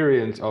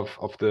experience of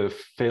the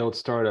failed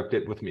startup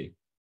did with me.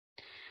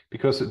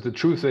 Because the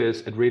truth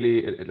is, it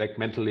really, like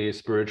mentally,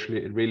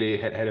 spiritually, it really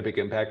had a big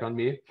impact on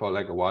me for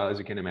like a while, as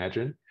you can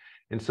imagine.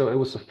 And so it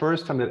was the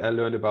first time that I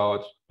learned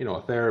about,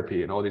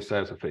 therapy and all these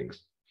types of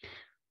things.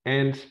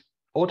 And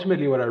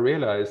ultimately, what I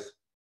realized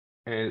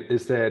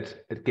is that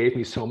it gave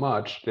me so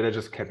much that I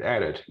just kept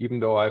at it, even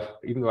though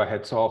I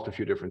had solved a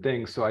few different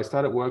things. So I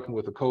started working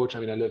with a coach. I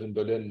mean, I live in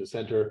Berlin, in the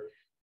center.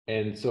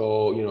 And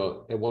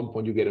so, at one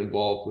point you get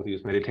involved with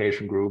these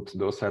meditation groups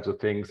and those types of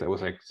things. That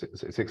was like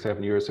 6,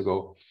 7 years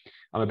ago.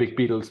 I'm a big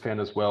Beatles fan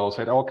as well.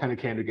 So it all kind of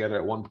came together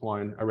at one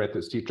point. I read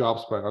the Steve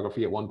Jobs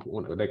biography at one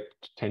point, like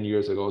 10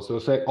 years ago. So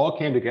it all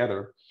came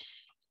together.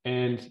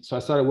 And so I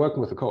started working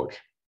with a coach.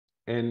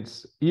 And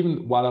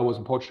even while I was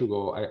in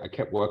Portugal, I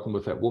kept working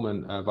with that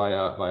woman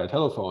via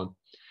telephone.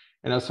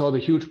 And I saw the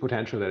huge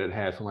potential that it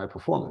had for my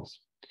performance.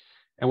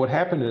 And what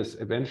happened is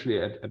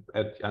eventually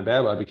at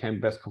Unbabel, I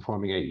became best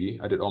performing AE.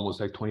 I did almost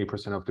like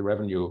 20% of the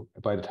revenue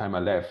by the time I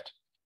left.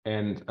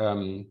 And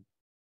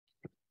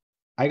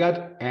I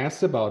got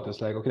asked about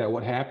this, like, okay,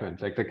 what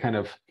happened? Like the kind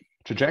of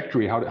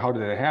trajectory, how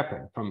did that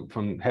happen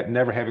from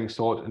never having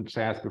sold in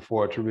SaaS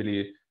before to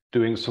really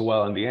doing so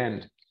well in the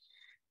end?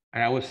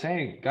 And I was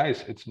saying,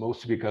 guys, it's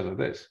mostly because of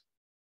this.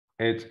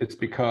 It's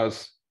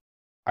because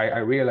I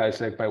realized,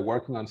 like, by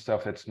working on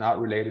stuff that's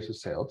not related to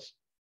sales,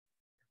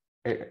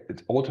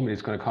 it's ultimately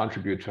going to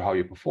contribute to how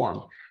you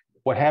perform.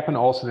 What happened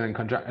also then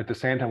at the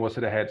same time was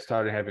that I had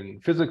started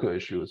having physical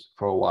issues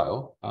for a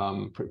while,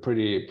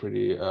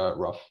 pretty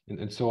rough.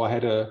 And so I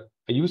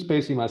used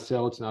basically my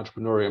sales and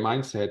entrepreneurial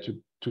mindset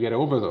to get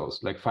over those,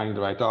 like finding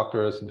the right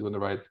doctors and doing the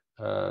right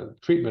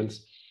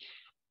treatments.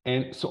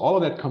 And so all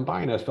of that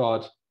combined, I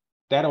thought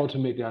that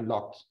ultimately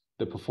unlocked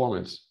the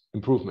performance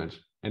improvement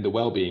and the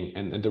well-being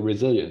and the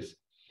resilience.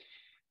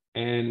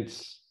 And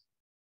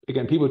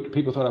again,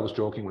 people thought I was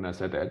joking when I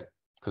said that,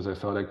 because I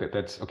felt like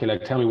that's okay.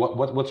 Like, tell me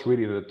what's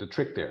really the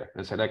trick there?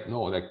 And I said, like,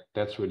 no, like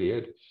that's really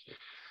it.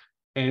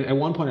 And at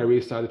one point, I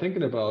really started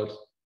thinking about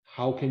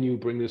how can you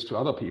bring this to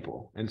other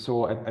people. And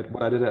so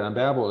what I did at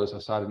Unbabel is I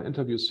started an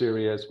interview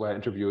series where I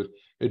interviewed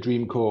a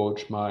dream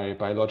coach, my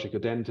biological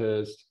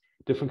dentist,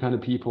 different kind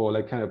of people,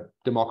 like kind of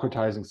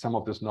democratizing some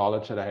of this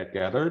knowledge that I had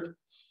gathered.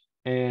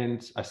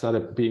 And I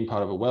started being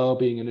part of a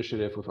well-being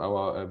initiative with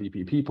our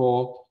VP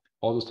people,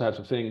 all those types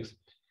of things.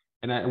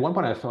 And at one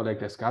point I felt like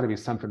there's got to be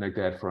something like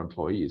that for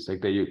employees,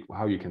 like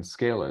how you can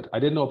scale it. I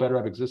didn't know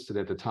BetterUp existed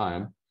at the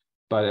time,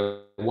 but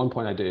at one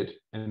point I did.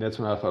 And that's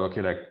when I thought,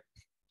 okay, like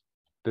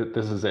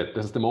this is it.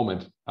 This is the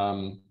moment.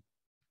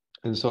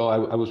 And so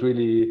I was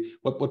really,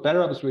 what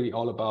BetterUp is really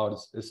all about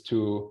is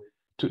to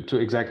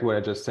exactly what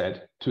I just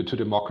said, to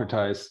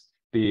democratize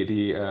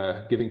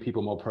the giving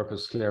people more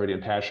purpose, clarity,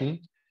 and passion.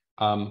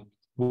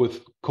 With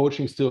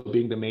coaching still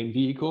being the main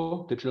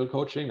vehicle, digital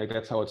coaching, like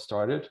that's how it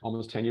started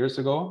almost 10 years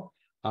ago.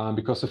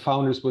 Because the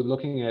founders were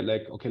looking at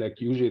like, okay,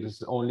 like usually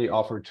this is only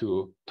offered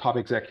to top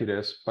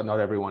executives, but not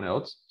everyone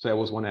else. So that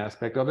was one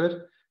aspect of it.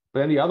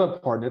 But then the other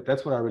part,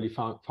 that's what I really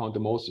found the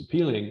most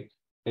appealing,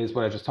 is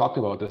what I just talked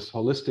about, this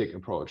holistic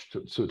approach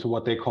to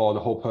what they call the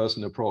whole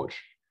person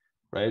approach,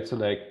 right? So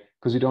like,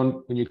 because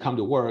when you come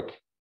to work,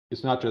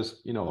 it's not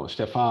just,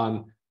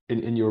 Stefan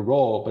in your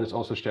role, but it's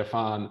also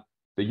Stefan,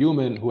 the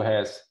human, who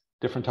has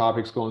different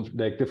topics going,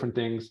 like different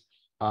things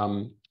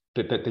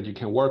that you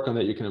can work on,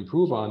 that you can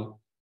improve on,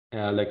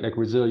 like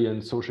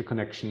resilience, social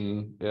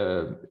connection,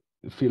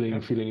 feeling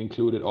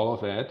included, all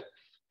of that,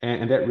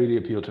 and that really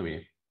appealed to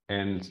me.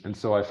 And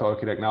so I thought,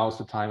 okay, like now is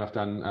the time. I've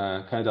done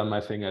kind of done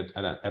my thing at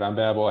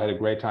Unbabel. I had a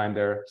great time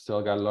there.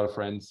 Still got a lot of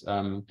friends,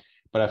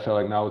 but I felt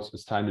like now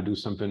it's time to do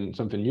something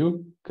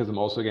new, because I'm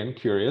also, again,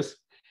 curious.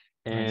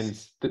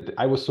 And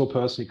I was so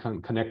personally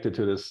connected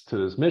to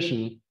this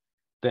mission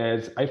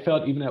that I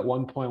felt, even at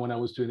one point when I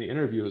was doing the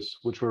interviews,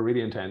 which were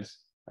really intense,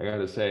 I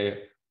gotta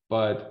say,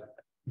 but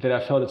that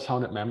I felt it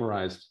sounded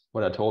memorized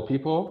what I told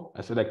people.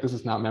 I said, like, this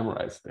is not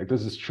memorized. Like,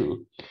 this is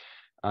true.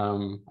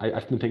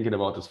 I've been thinking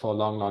about this for a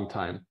long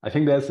time. I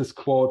think there's this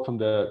quote from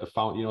the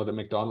the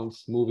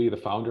McDonald's movie, The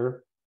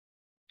Founder,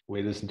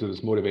 where you listen to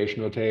this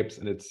motivational tapes,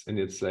 and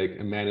it's like,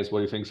 a man is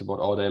what he thinks about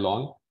all day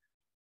long.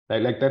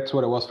 Like that's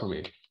what it was for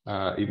me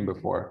even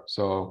before.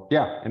 So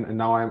yeah, and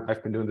now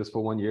I've been doing this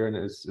for 1 year, and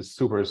it's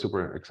super,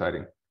 super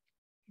exciting.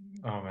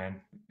 Oh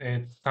man,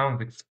 it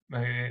sounds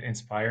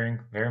inspiring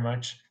very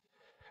much.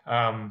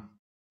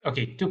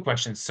 Okay, two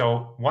questions.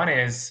 So one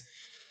is,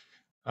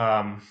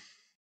 um,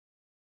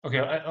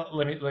 okay,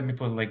 let me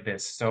put it like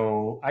this.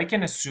 So I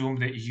can assume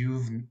that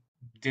you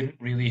didn't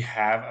really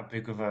have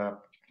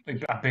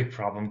a big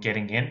problem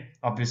getting in.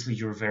 Obviously,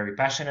 you're very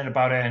passionate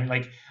about it, and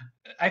like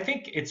I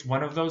think it's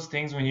one of those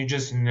things when you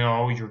just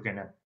know you're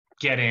gonna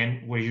get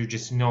in, where you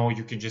just know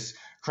you can just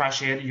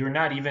crush it. You're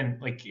not even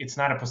like it's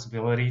not a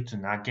possibility to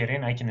not get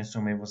in. I can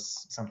assume it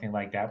was something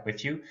like that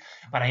with you,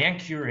 but I am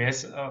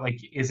curious. Like,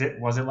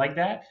 was it like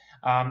that?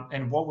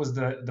 And what was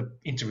the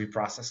interview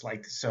process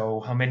like? So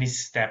how many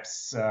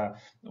steps?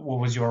 What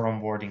was your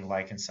onboarding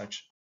like and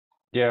such?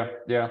 Yeah.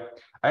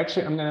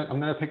 Actually, I'm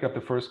gonna pick up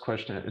the first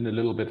question in a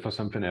little bit for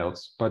something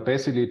else. But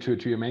basically,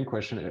 to your main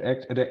question,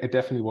 it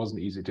definitely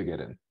wasn't easy to get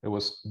in. It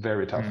was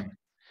very tough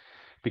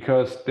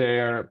because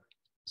there's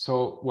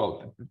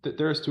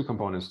two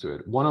components to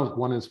it.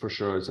 One is for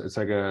sure it's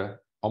like a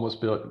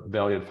almost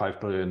valued $5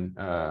 billion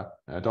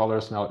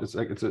dollars now. It's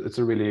like it's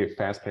a really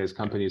fast-paced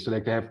company. So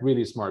like they have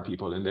really smart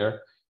people in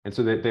there. And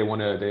so they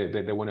want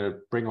to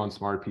bring on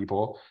smart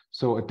people.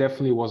 So it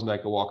definitely wasn't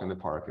like a walk in the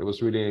park. It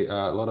was really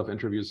a lot of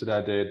interviews that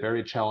I did,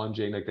 very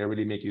challenging. Like they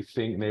really make you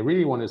think, and they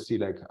really want to see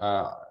like,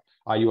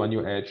 are you on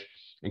your edge,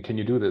 and can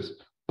you do this?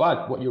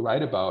 But what you're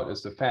right about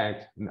is the fact,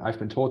 and I've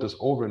been told this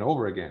over and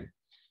over again,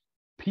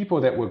 people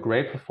that were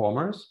great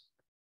performers,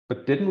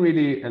 but didn't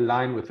really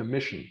align with the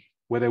mission,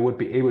 where they would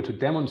be able to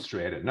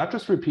demonstrate it, not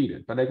just repeat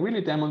it, but like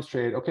really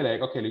demonstrate, okay,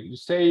 you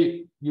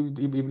say you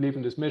believe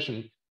in this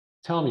mission.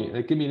 Tell me,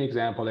 like, give me an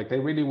example. Like they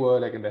really were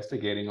like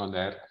investigating on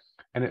that.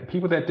 And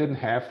people that didn't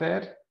have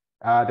that,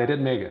 they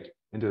didn't make it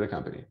into the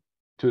company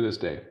to this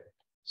day.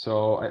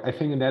 So I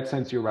think in that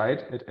sense, you're right.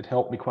 It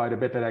helped me quite a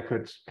bit that I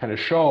could kind of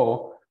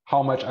show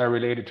how much I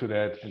related to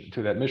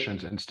that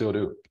mission and still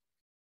do.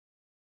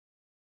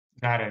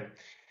 Got it.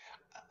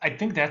 I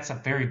think that's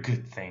a very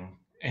good thing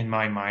in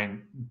my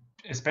mind,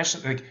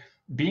 especially like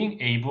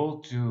being able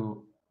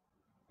to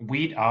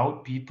weed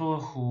out people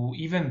who,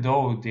 even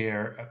though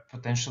they're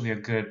potentially a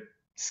good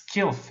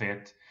skill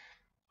fit,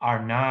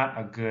 are not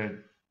a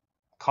good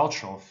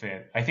cultural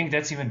fit. I think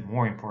that's even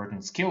more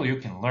important. Skill you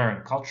can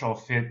learn, cultural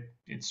fit,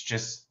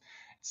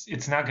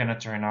 it's not going to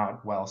turn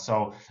out well.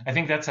 So I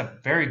think that's a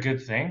very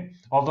good thing.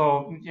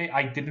 Although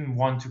I didn't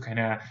want to kind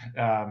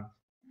of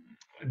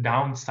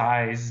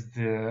downsize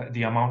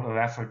the amount of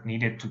effort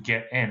needed to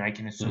get in. I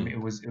can assume it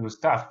was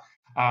tough.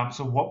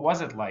 So what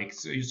was it like?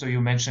 So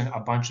you mentioned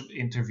a bunch of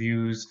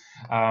interviews.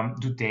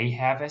 Do they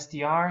have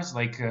SDRs?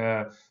 Like,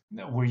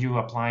 were you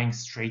applying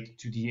straight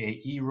to the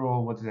AE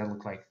role? What did that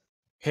look like?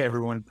 Hey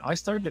everyone, I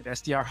started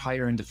SDR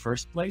Hire in the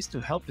first place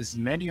to help as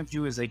many of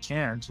you as I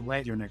can to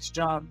land your next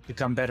job,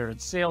 become better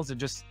at sales, and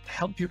just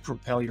help you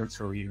propel your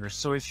career.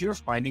 So if you're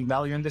finding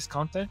value in this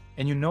content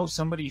and you know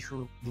somebody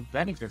who will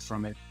benefit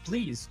from it,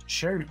 please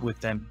share it with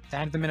them,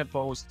 tag them in a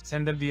post,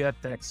 send them via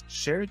text,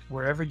 share it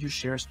wherever you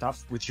share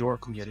stuff with your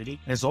community.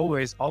 As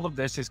always, all of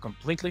this is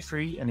completely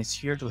free and is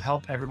here to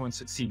help everyone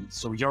succeed.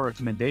 So your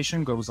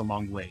recommendation goes a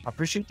long way.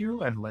 Appreciate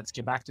you, and let's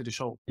get back to the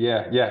show.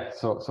 Yeah.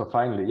 So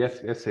finally,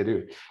 yes, I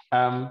do.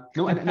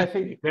 No, and I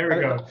think There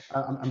we go.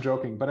 I'm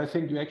joking, but I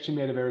think you actually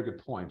made a very good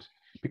point,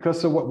 because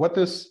so what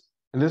this,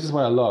 and this is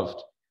what I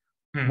loved,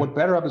 what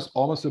BetterUp is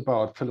almost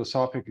about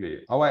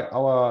philosophically.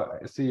 Our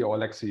CEO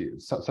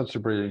Alexi, such a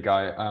brilliant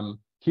guy,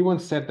 he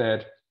once said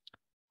that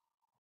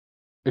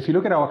if you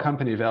look at our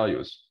company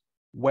values,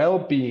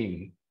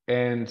 well-being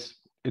and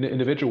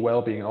individual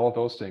well-being, all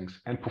those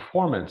things, and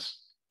performance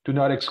do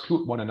not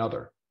exclude one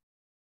another.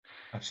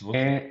 Absolutely.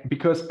 And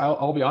because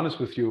I'll be honest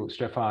with you,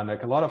 Stefan,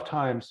 like a lot of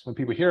times when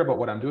people hear about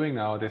what I'm doing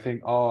now, they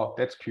think, oh,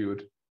 that's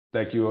cute.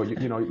 Like you're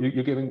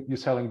giving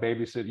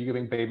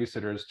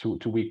babysitters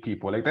to weak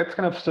people. Like that's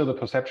kind of still the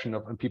perception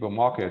of when people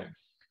market.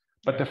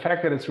 But the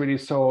fact that it's really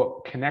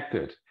so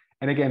connected,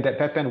 and again,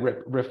 that then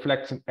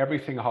reflects in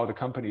everything how the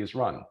company is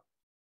run.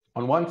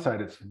 On one side,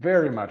 it's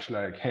very much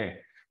like, hey,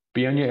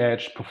 be on your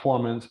edge,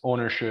 performance,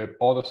 ownership,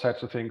 all those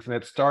types of things. And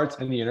it starts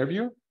in the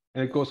interview,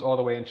 and it goes all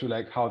the way into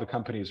like how the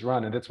company is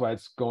run, and that's why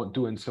it's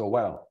doing so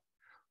well.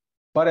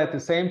 But at the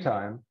same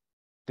time,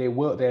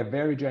 they're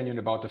very genuine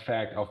about the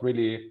fact of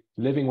really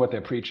living what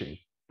they're preaching,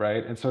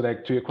 right? And so,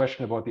 like to your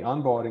question about the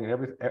onboarding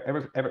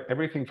and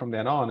everything from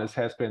then on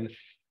has been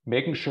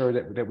making sure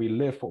that we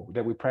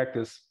that we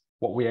practice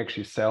what we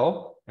actually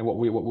sell and what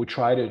we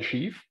try to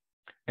achieve.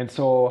 And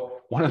so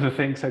one of the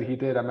things that he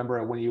did, I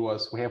remember when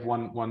we have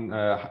one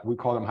we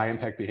call them high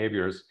impact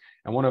behaviors,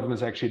 and one of them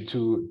is actually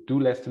to do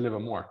less, deliver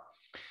more.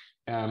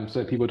 So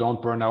that people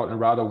don't burn out and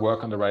rather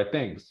work on the right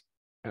things.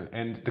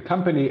 And the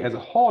company as a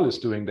whole is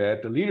doing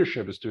that. The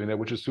leadership is doing that,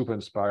 which is super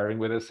inspiring,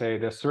 where they say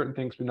there's certain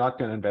things we're not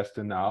going to invest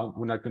in now,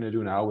 we're not going to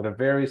do now. We're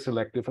very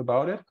selective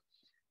about it.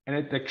 And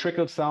it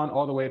trickles down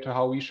all the way to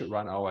how we should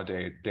run our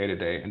day to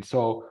day. And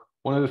so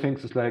one of the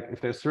things is like,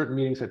 if there's certain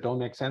meetings that don't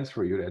make sense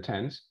for you to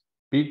attend,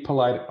 be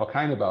polite or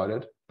kind about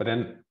it, but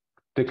then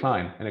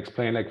decline and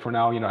explain like, for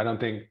now, I don't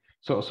think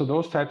so. So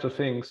those types of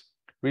things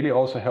really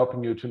also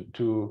helping you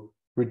to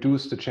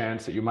reduce the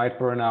chance that you might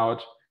burn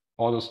out,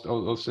 all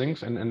those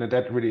things. And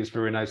that really is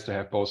very nice to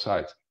have both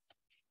sides.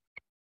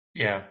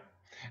 Yeah.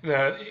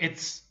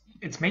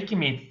 It's making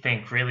me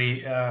think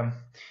really.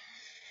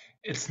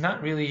 It's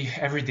not really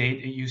every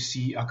day that you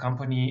see a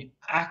company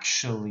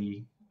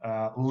actually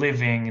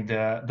living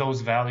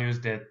those values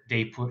that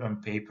they put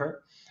on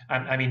paper.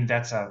 I mean,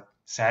 that's a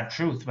sad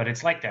truth, but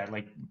it's like that.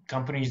 Like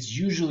companies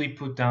usually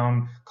put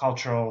down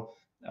cultural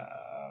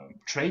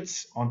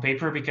traits on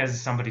paper because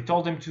somebody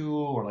told them to,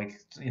 or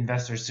like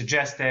investors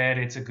suggested.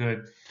 It's a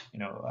good,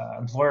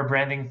 employer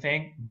branding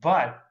thing.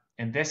 But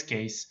in this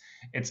case,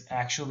 it's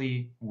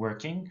actually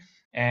working,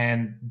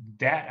 and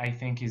that I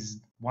think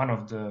is one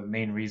of the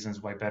main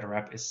reasons why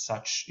BetterUp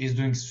is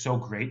doing so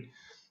great,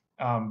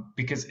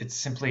 because it's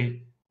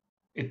simply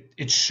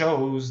it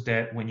shows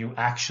that when you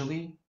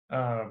actually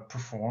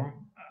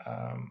perform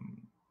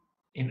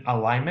in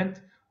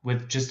alignment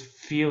with just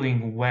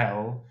feeling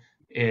well,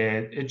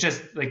 it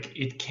just like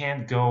it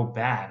can't go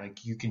bad.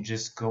 Like you can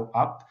just go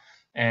up,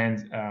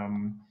 and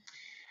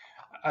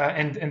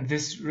and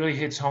this really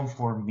hits home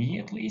for me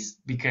at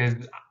least because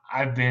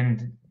I've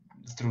been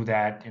through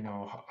that,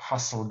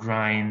 hustle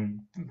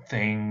grind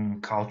thing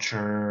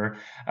culture,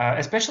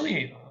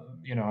 especially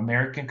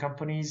American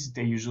companies.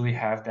 They usually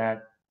have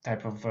that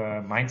type of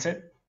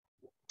mindset,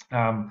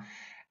 um,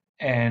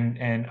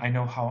 and I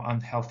know how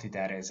unhealthy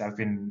that is. I've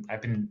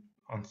been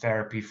on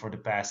therapy for the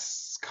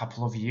past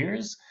couple of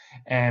years,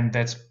 and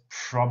that's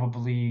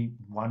probably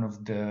one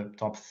of the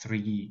top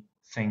three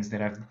things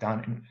that I've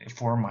done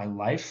for my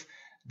life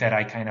that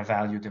I kind of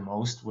value the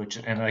most. Which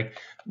and like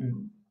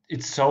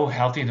it's so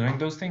healthy doing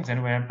those things.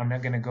 Anyway, I'm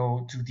not gonna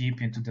go too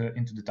deep into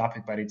the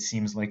topic, but it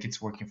seems like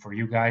it's working for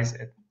you guys.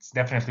 It's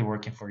definitely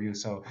working for you.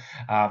 So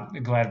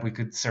glad we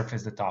could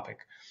surface the topic.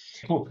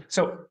 Cool.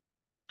 So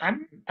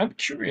I'm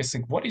curious,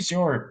 like, what is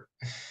your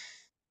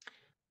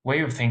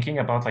way of thinking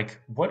about like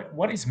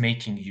what is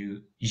making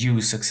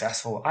you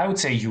successful? I would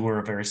say you are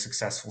a very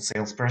successful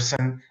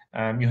salesperson.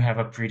 You have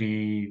a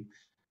pretty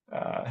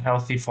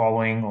healthy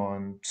following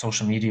on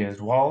social media as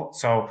well.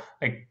 So,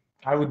 like,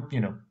 I would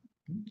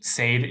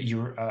say that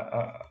you're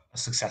a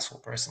successful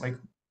person. Like,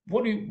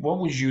 what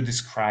would you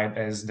describe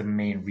as the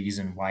main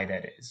reason why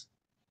that is?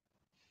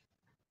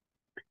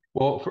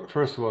 Well,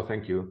 first of all,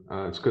 thank you.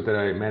 It's good that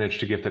I managed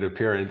to give that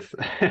appearance.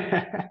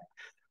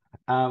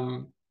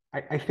 Um,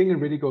 I think it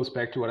really goes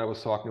back to what I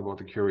was talking about,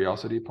 the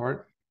curiosity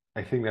part.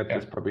 I think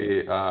that's Yeah.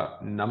 probably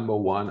number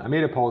one. I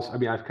made a post. I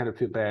mean, I kind of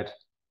feel bad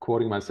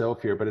quoting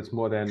myself here, but it's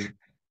more than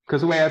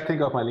because the way I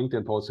think of my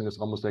LinkedIn posting is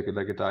almost like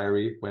a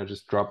diary where I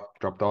just drop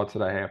thoughts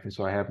that I have, and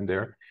so I have them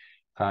there,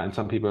 and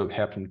some people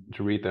happen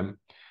to read them.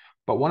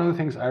 But one of the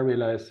things I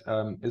realized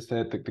is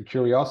that the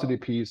curiosity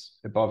piece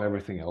above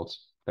everything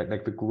else,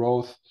 like the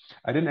growth.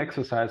 I didn't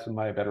exercise with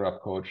my Better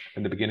Up coach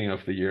in the beginning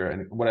of the year,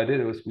 and what I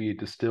did was we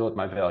distilled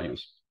my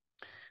values,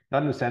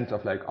 not in the sense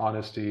of like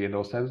honesty and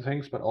those types of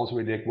things, but also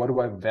really like what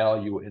do I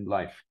value in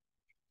life.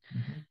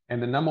 Mhm.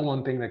 And the number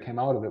one thing that came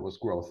out of it was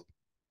growth.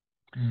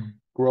 Mm.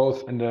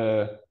 Growth in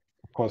the,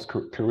 of course,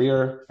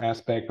 career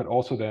aspect, but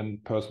also then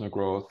personal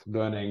growth,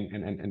 learning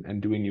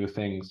and doing new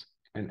things.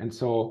 And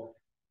so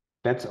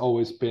that's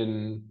always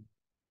been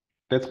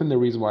the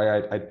reason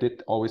why I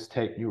did always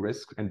take new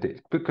risks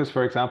because,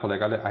 for example,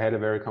 like I had a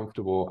very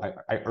comfortable,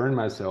 I earned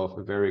myself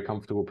a very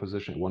comfortable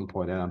position at one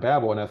point in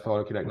Babel, and I thought,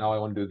 okay, like now I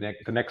want to do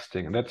the next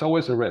thing, and that's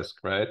always a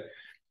risk, right?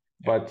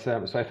 Yeah. But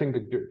so I think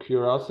the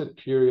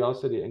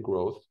curiosity and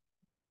growth,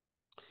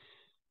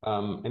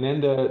 and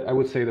then I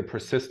would say the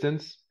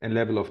persistence and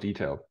level of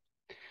detail.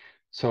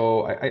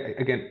 So I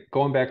again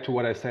going back to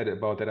what I said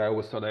about that, I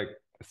always thought like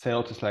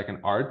sales is like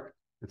an art.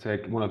 It's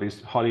like one of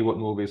these Hollywood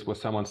movies where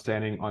someone's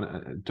standing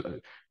on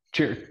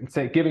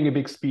say giving a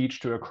big speech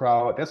to a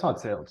crowd. That's not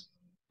sales.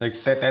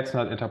 Like that's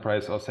not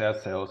enterprise or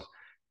SaaS sales.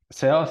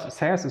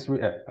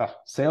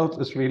 Sales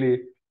is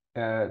really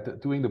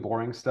doing the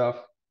boring stuff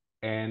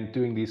and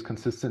doing these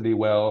consistently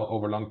well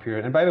over a long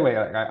period. And by the way,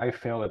 I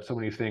fail at so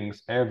many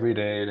things every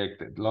day. Like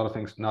a lot of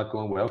things not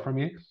going well for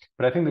me.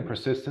 But I think the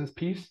persistence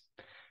piece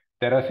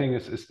that I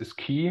think is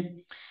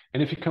key.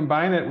 And if you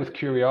combine it with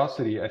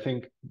curiosity, I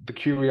think the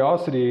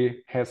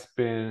curiosity has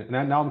been,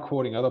 and now I'm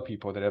quoting other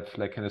people that have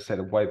like kind of said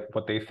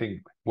what they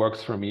think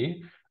works for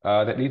me,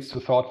 that leads to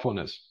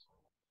thoughtfulness.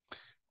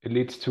 It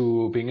leads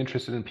to being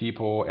interested in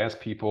people, as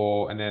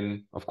people, and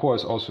then of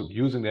course also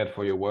using that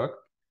for your work.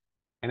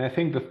 And I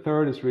think the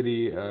third is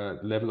really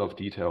level of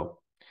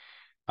detail.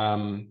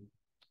 And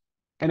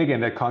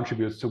again, that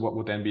contributes to what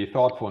would then be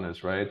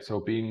thoughtfulness, right?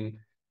 So being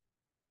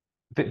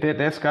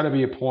there's got to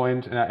be a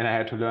point, and I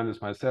had to learn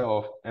this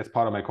myself as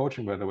part of my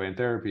coaching, by the way, in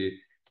therapy.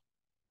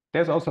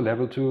 There's also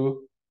level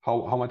two,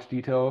 how much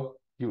detail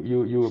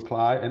you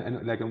apply,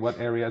 and like in what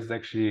areas it's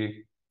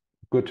actually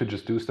good to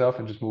just do stuff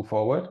and just move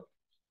forward.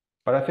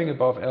 But I think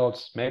above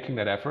else, making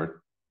that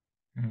effort,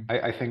 Mhm.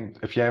 I think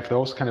if you have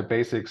those kind of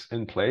basics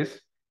in place,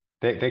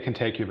 they can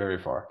take you very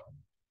far.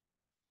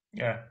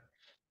 Yeah.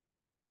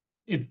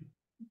 It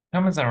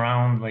comes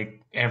around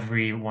like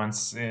every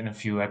once in a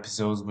few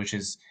episodes, which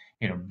is,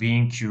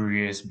 being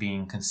curious,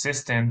 being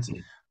consistent.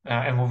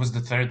 And what was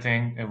the third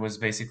thing? It was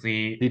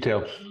basically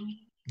Detail,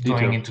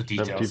 going detail, into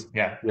details.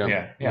 Yeah, yeah,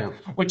 yeah, yeah.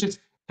 yeah. Which is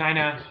kind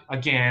of,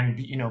 again,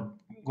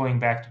 going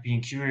back to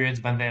being curious,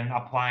 but then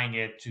applying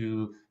it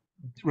to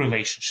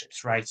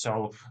relationships, right?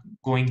 So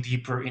going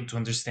deeper into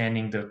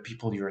understanding the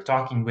people you're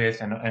talking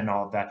with and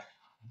all of that.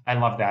 I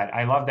love that.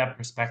 I love that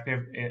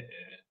perspective.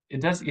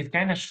 It does. It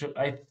kind of.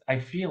 I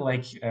feel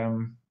like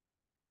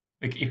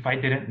if I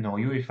didn't know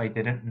you, if I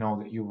didn't know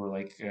that you were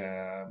like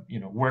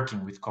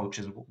working with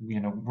coaches,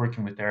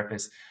 working with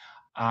therapists,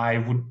 I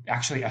would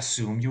actually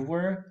assume you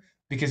were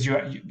because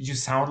you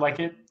sound like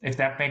it. If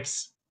that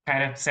makes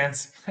kind of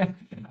sense.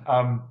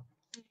 um,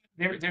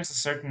 there's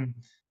a certain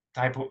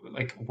type of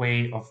like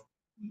way of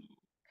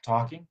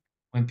talking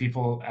when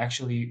people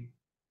actually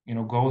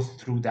go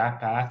through that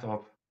path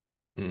of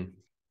Mm.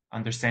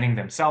 understanding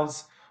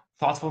themselves,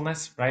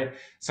 thoughtfulness, right?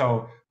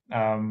 So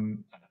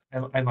um,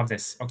 I love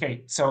this.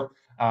 Okay, so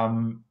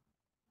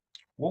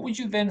what would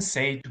you then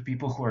say to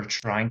people who are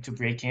trying to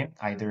break in,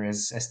 either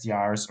as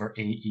SDRs or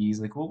AEs?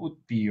 Like, what would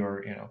be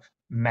your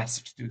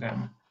message to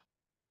them?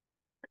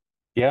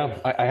 Yeah,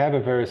 I have a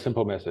very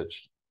simple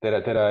message that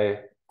I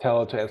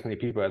tell to as many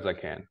people as I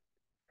can.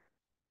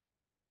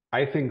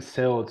 I think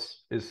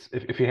sales is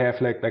if you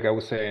have like I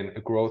was saying,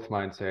 a growth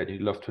mindset, you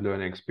love to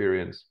learn and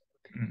experience.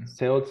 Mm,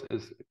 Sales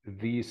is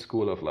the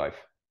school of life.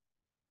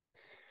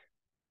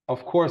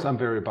 Of course, I'm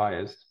very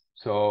biased.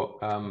 So,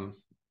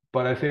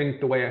 but I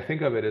think the way I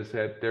think of it is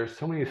that there's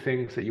so many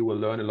things that you will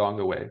learn along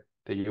the way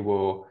that you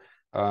will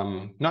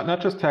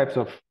not just types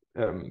of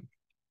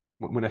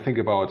when I think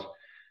about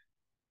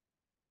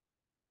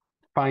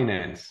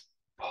finance,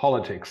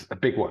 politics, a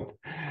big one,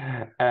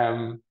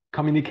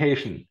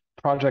 communication,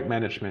 project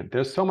management.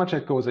 There's so much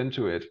that goes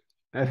into it.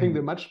 And I think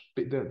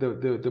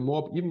mm, the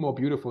more even more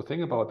beautiful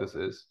thing about this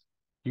is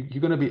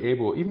you're going to be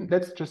able, even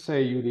let's just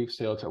say you leave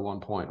sales at one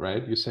point,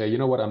 right? You say, you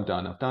know what, I'm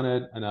done. I've done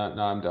it, and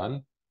now I'm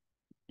done.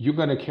 You're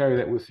going to carry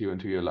that with you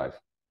into your life.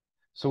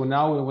 So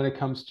now when it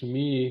comes to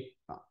me,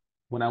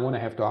 when I want to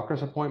have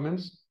doctor's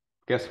appointments,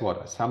 guess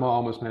what? I somehow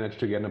almost managed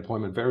to get an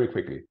appointment very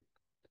quickly.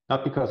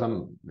 Not because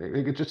I'm,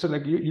 it's just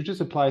like you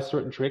just apply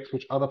certain tricks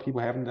which other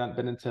people haven't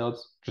been in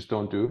sales, just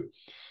don't do.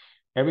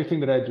 Everything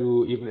that I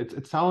do, even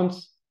it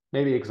sounds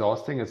maybe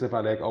exhausting, as if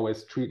I like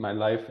always treat my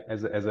life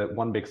as a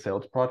one big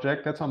sales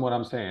project. That's not what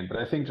I'm saying. But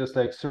I think just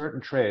like certain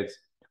traits,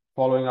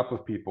 following up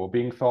with people,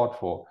 being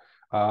thoughtful,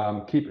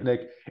 keep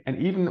like, and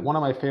even one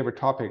of my favorite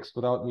topics,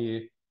 without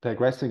me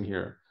digressing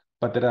here,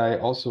 but that I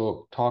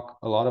also talk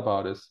a lot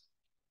about is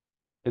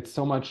it's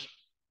so much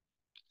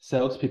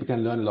salespeople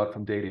can learn a lot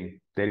from dating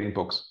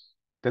books.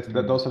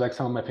 mm, Those are like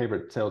some of my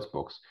favorite sales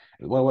books.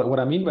 What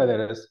I mean by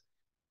that is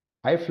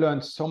I've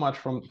learned so much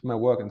from my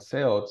work in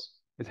sales.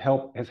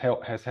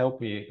 Has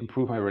helped me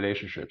improve my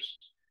relationships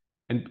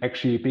and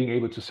actually being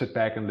able to sit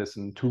back and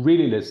listen, to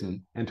really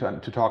listen, and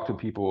to talk to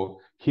people,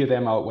 hear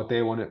them out, what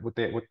they want,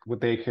 what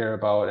they care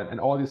about, and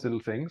all these little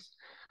things.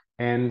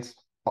 And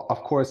of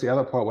course, the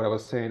other part, what I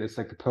was saying, is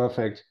like the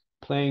perfect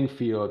playing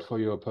field for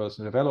your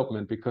personal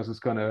development because it's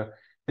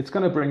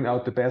gonna bring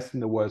out the best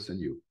and the worst in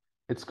you.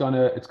 It's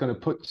gonna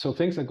put so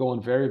things are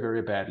going very,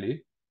 very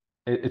badly.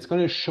 It's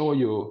gonna show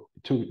you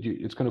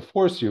it's gonna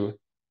force you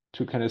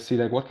to kind of see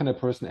like what kind of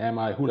person am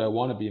I, who do I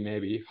want to be,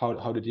 maybe how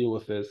to deal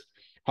with this,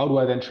 how do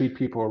I then treat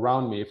people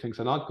around me if things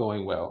are not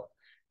going well.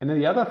 And then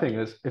the other thing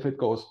is if it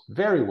goes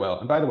very well,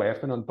 and by the way, I've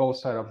been on both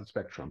sides of the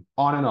spectrum,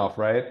 on and off,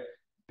 right?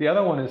 The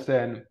other one is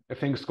then if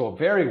things go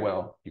very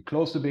well, you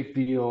close the big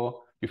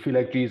deal, you feel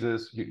like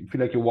Jesus, you feel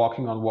like you're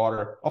walking on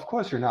water. Of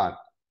course you're not.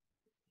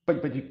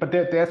 But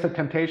there's a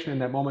temptation in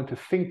that moment to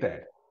think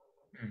that.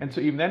 And mm.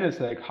 so even then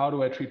it's like, how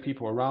do I treat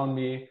people around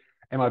me?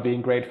 Am I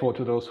being grateful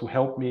to those who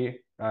help me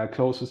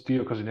close this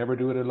deal because you never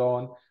do it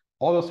alone?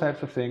 All those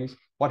types of things.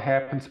 What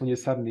happens when you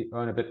suddenly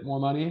earn a bit more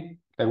money?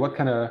 Like what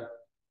kind of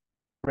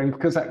bring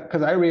because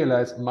I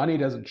realize money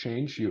doesn't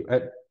change you.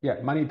 Yeah,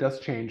 money does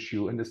change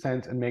you in the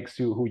sense it makes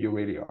you who you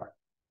really are,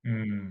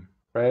 Mm,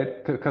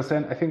 right? Because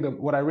then I think that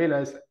what I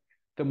realized,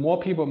 the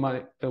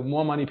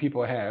more money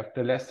people have,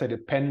 the less they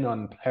depend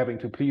on having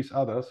to please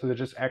others. So they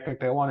just act like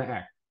they want to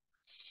act.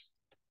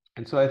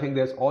 And so I think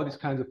there's all these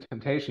kinds of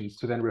temptations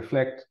to then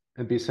reflect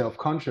and be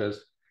self-conscious.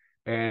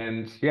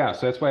 And yeah,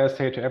 so that's why I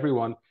say to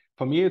everyone,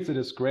 for me, it's a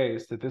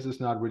disgrace that this is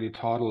not really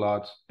taught a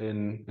lot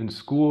in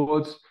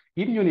schools,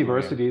 even yeah.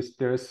 universities.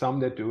 There is some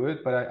that do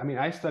it, but I mean,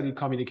 I studied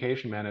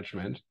communication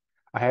management.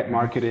 I had Mm.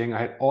 marketing. I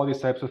had all these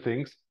types of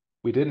things.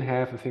 We didn't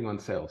have a thing on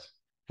sales,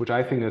 which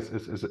I think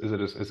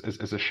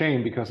is a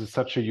shame because it's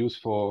such a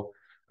useful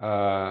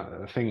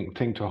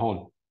thing to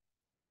hone.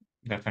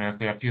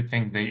 Definitely. A few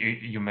things that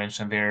you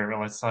mentioned there.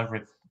 Let's start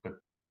with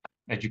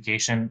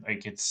education.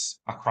 Like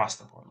it's across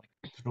the board.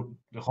 Like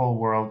the whole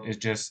world is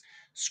just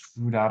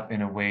screwed up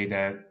in a way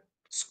that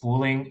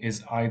schooling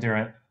is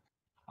either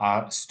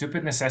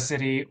stupid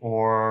necessity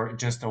or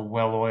just a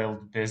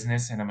well-oiled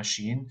business and a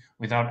machine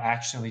without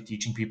actually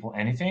teaching people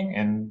anything.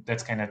 And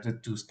that's kind of the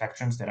two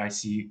spectrums that I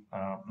see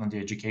on the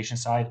education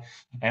side.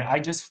 And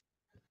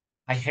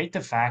I hate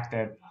the fact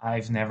that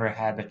I've never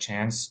had the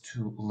chance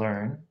to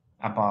learn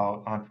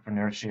about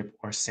entrepreneurship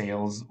or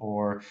sales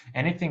or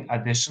anything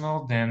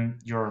additional than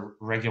your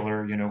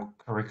regular,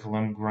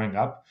 curriculum growing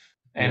up.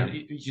 And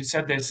Yeah. you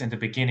said this in the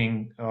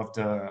beginning of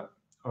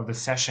the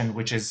session,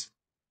 which is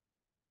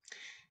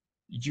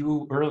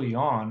you early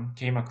on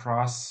came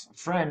across a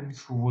friend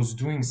who was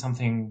doing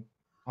something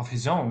of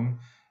his own,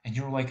 and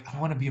you were like, I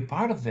want to be a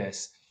part of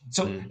this.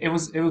 So Mm. it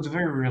was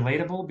very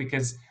relatable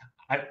because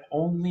I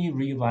only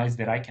realized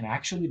that I can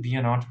actually be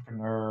an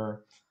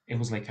entrepreneur. It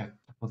was like a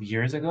couple of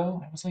years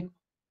ago. I was like,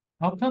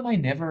 how come I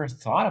never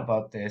thought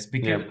about this?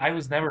 Because Yeah. I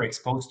was never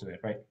exposed to it,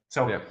 right?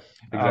 So Yeah.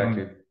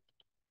 Exactly. um,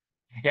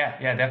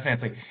 yeah,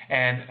 definitely.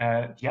 And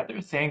the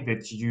other thing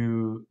that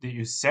you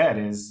said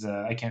is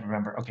I can't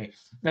remember. Okay,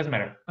 doesn't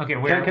matter. Okay,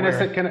 Can I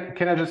say we're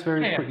can I just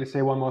very yeah, yeah. quickly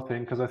say one more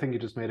thing, because I think you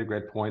just made a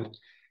great point.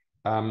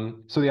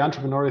 So the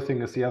entrepreneurial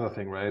thing is the other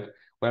thing, right?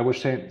 Where I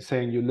was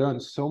saying you learn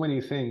so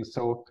many things.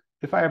 So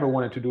if I ever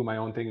wanted to do my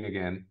own thing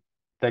again,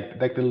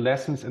 like the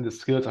lessons and the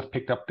skills I've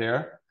picked up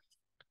there,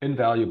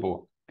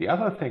 invaluable. The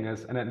other thing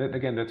is, and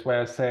again, that's why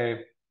I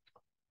say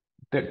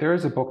there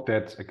is a book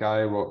that a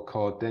guy wrote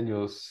called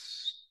Daniel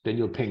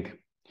Pink.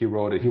 He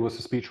wrote it. He was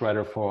a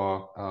speechwriter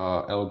for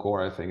Al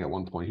Gore, I think, at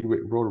one point. He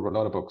wrote a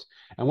lot of books,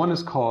 and one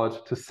is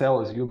called "To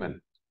Sell is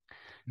Human."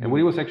 And what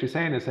he Mm, was actually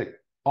saying is like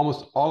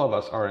almost all of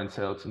us are in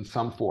sales in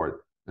some form,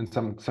 in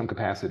some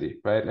capacity,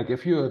 right? Like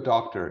if you're a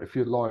doctor, if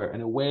you're a lawyer,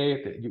 in a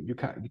way that you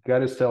got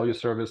to sell your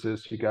services,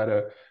 you got to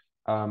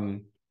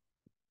um,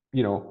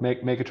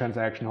 make a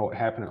transaction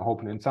happen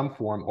open in some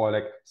form, or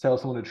like sell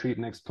someone a treat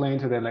and explain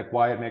to them like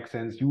why it makes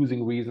sense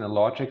using reason and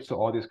logic. So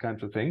all these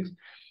kinds of things.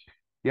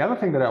 The other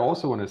thing that I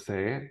also want to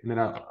say, and then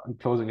I'm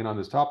closing in on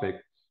this topic,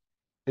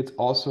 it's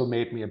also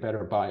made me a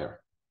better buyer.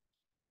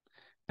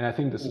 And I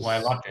think this ooh, I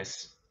is, love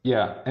this.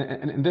 yeah,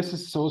 and this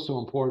is so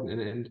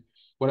important. And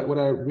what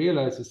I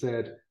realized is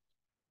that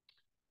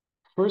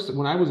first,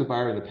 when I was a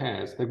buyer in the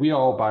past, like we are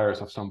all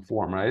buyers of some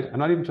form, right? I'm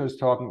not even just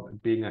talking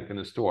being like in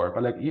a store,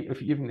 but like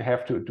if you even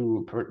have to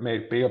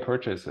make bigger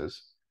purchases,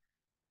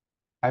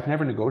 I've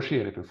never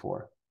negotiated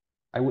before.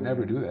 I would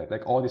never do Mm, that,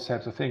 like all these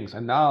types of things.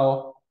 And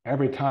now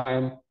every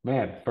time,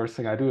 man, first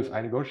thing I do is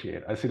I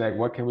negotiate. I see like,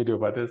 what can we do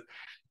about this?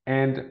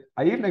 And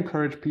I even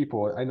encourage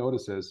people, I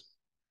notice this,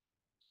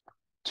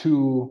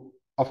 to,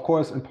 of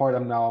course, in part,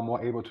 I'm now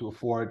more able to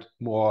afford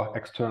more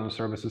external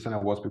services than I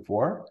was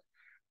before.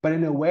 But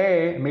in a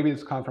way, maybe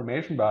it's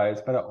confirmation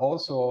bias, but I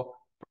also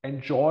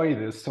enjoy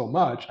this so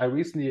much. I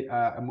recently,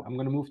 I'm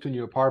going to move to a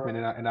new apartment,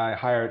 and I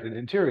hired an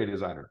interior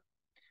designer.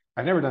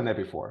 I've never done that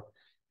before.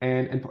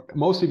 And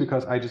mostly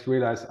because I just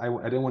realized I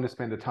didn't want to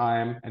spend the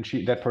time, and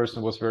that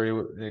person was very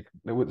like,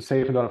 they would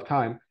save a lot of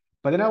time.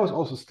 But then I was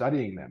also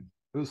studying them.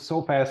 It was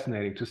so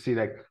fascinating to see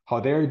like how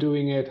they're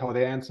doing it, how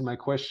they answer my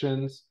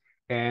questions,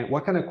 and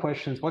what kind of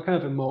questions, what kind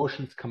of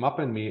emotions come up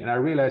in me. And I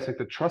realized like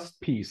the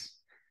trust piece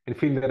and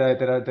feeling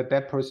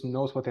that person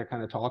knows what they're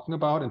kind of talking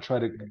about and try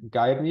to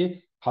guide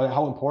me,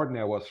 how important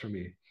that was for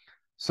me.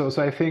 So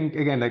I think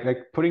again,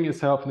 like putting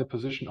yourself in the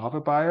position of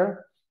a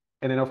buyer,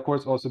 and then of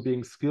course also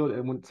being skilled.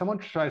 And when someone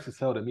tries to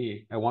sell to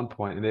me at one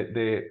point,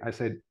 and I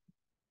said,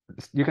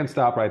 you can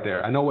stop right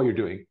there. I know what you're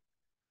doing.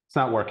 It's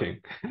not working,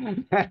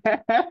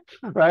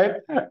 right?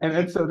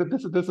 And so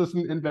this is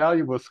an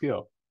invaluable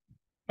skill.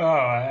 oh,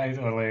 I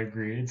totally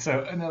agree.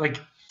 So, and like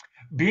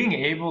being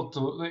able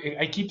to,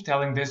 I keep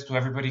telling this to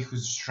everybody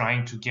who's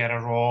trying to get a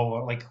role,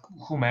 or like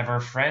whomever,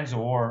 friends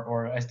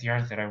or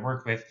SDRs that I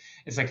work with.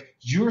 It's like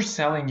you're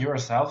selling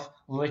yourself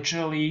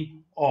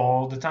literally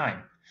all the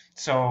time.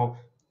 So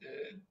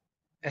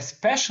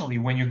especially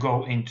when you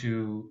go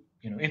into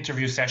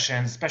interview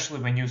sessions,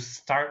 especially when you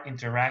start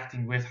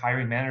interacting with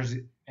hiring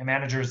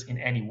managers in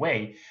any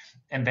way,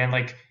 and then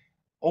like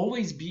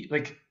always be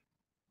like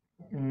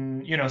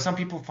some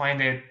people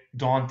find it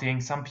daunting,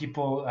 some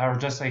people are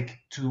just like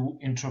too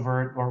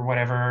introvert or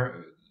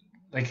whatever,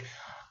 like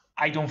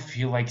I don't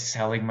feel like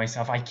selling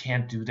myself, I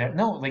can't do that.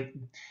 No, like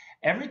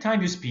every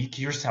time you speak,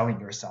 you're selling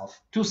yourself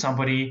to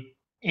somebody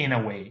in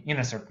a way, in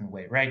a certain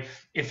way, right?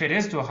 If it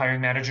is to a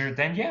hiring manager,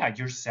 then yeah,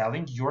 you're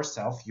selling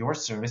yourself, your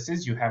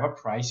services, you have a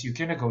price, you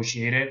can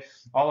negotiate it,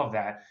 all of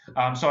that.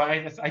 So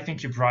I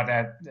think you brought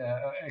that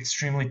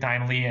extremely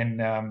timely,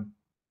 and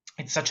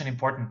it's such an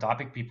important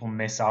topic people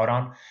miss out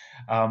on.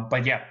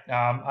 But yeah,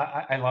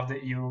 I love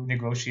that you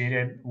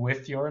negotiated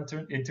with your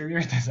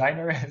interior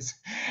designer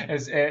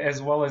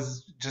as well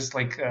as just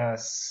like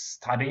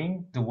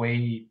studying the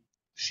way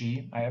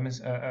I'm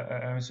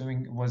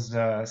assuming was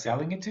Yeah,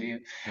 selling it to you.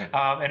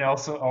 yeah. And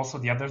also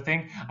the other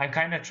thing, I'm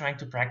kind of trying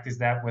to practice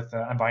that with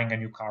I'm buying a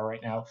new car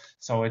right now,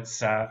 so it's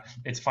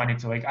funny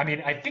to like, I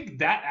mean, I think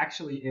that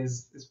actually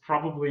is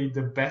probably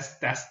the best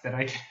test that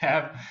I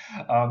can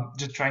have,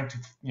 just trying to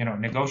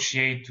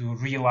negotiate to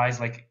realize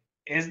like,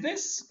 is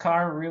this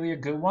car really a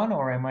good one,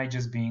 or am I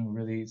just being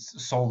really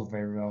sold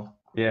very well?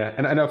 Yeah,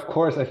 and of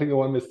course, I think the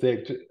one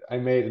mistake I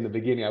made in the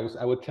beginning,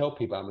 I would tell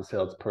people I'm a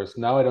salesperson.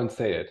 Now I don't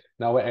say it.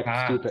 Now I act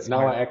Ah, stupid. Now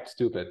I smart. act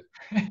stupid,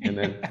 and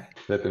then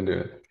let them do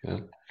it. Yeah.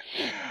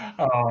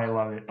 Oh, I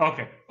love it.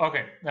 Okay,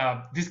 okay.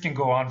 This can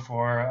go on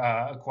for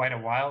quite a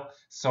while.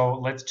 So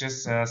let's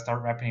just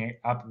start wrapping it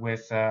up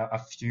with a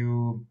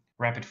few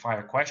rapid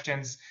fire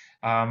questions,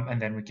 and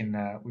then we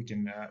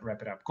can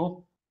wrap it up.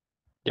 Cool.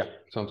 Yeah,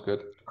 sounds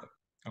good.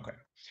 Okay.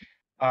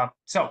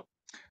 So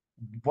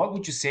what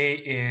would you say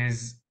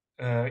is,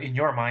 in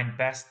your mind,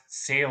 best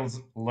sales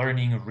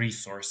learning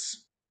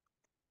resource?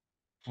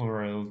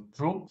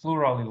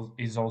 Plural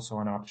is also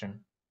an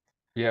option.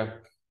 Yeah,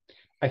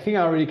 I think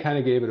I already kind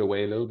of gave it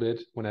away a little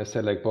bit when I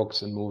said like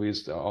books and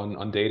movies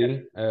on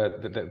dating.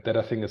 That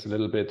I think is a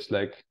little bit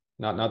like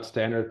not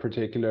standard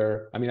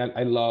particular. I mean,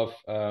 I love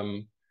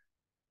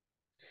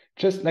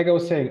just like I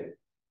was saying,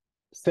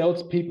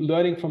 salespeople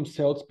learning from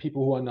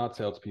salespeople who are not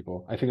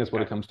salespeople. I think that's what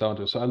Yeah. it comes down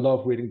to. So I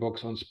love reading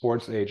books on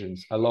sports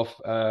agents. I love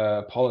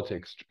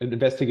politics,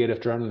 investigative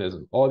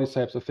journalism, all these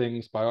types of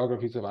things,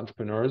 biographies of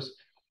entrepreneurs.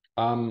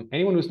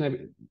 Anyone who's never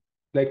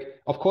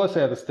like, of course,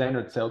 they are the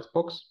standard sales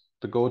books,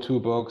 the go-to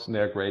books, and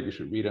they're great. You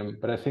should read them.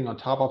 But I think on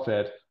top of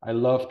that, I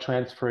love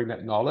transferring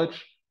that knowledge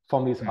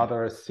from these Mm.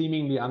 other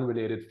seemingly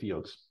unrelated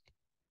fields.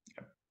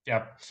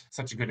 Yeah,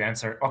 such a good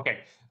answer. Okay.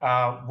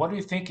 What do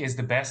you think is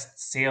the best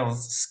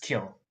sales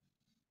skill?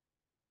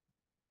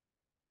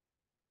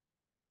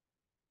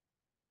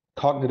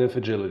 Cognitive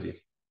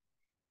agility.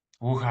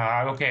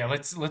 Okay,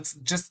 let's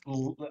just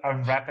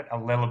unwrap it a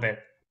little bit.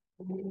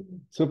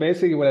 So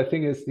basically, what I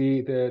think is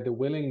the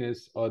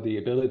willingness or the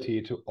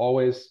ability to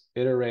always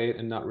iterate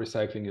and not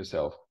recycling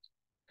yourself.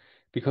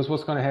 Because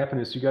what's going to happen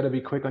is you got to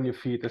be quick on your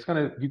feet. That's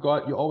gonna you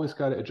always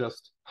got to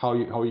adjust how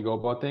you go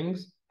about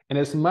things. And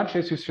as much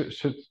as you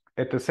should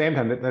at the same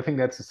time, I think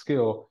that's a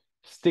skill.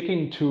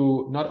 Sticking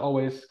to not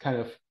always kind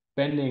of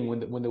bending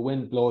when the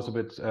wind blows a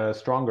bit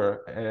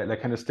stronger,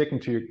 like kind of sticking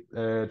to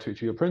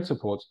your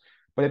principles,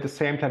 but at the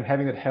same time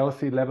having that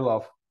healthy level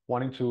of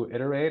wanting to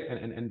iterate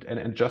and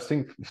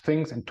adjusting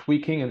things and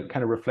tweaking and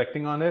kind of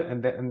reflecting on it,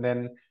 and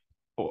then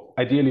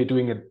ideally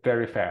doing it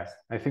very fast.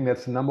 I think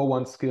that's the number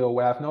one skill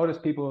where I've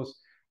noticed people's,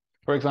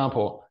 for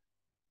example,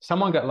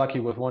 someone got lucky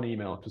with one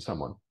email to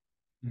someone,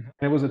 Mhm.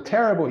 and it was a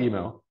terrible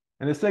email,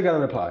 and they still got a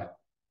reply.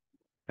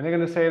 And they're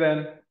going to say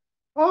then,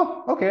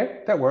 oh,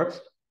 okay, that works.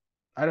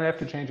 I don't have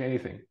to change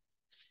anything. Yeah.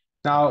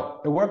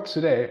 Now, it worked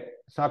today.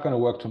 It's not going to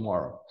work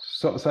tomorrow.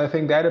 So I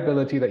think that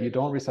ability that you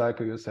don't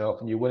recycle yourself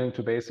and you're willing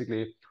to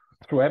basically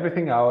throw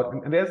everything out,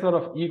 and there's a lot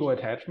of ego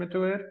attachment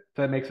to it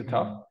that makes it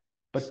tough. Mm.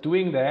 But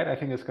doing that, I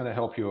think is going to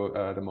help you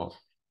the most.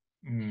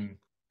 Mm.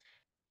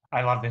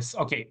 I love this.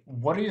 Okay,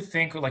 what do you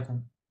think, like,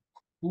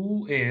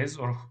 who is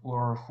or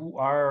who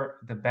are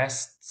the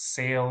best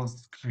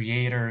sales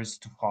creators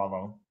to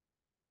follow?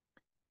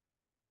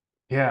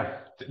 Yeah,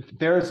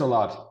 there is a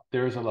lot.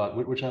 There is a lot,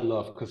 which I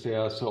love because they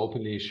are so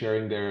openly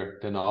sharing their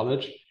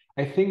knowledge.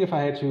 I think if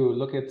I had to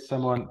look at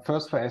someone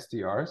first for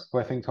SDRs, who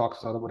I think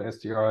talks a lot about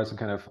SDRs and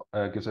kind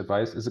of gives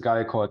advice, is a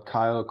guy called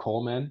Kyle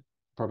Coleman.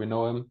 Probably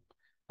know him.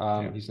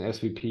 Yeah. He's an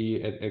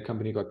SVP at a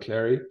company called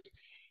Clary.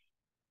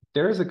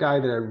 There is a guy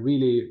that I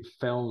really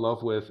fell in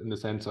love with in the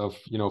sense of,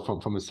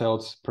 from a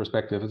sales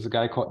perspective. It's a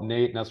guy called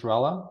Nate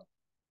Nasrallah.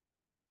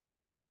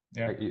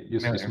 Yeah.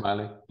 You're Familiar.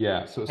 smiling.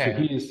 Yeah. So he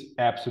Yeah. is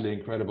absolutely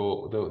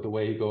incredible the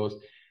way he goes.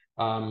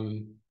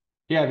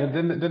 Yeah.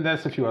 Then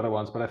there's a few other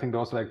ones, but I think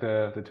those are like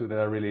the two that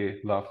I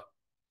really love right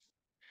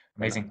now.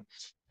 Amazing.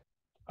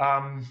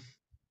 Um,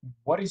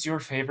 what is your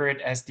favorite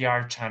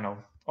SDR channel?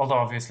 Although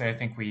obviously I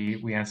think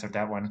we answered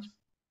that one.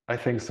 I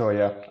think so.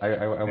 Yeah. I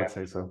Yeah. would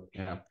say so.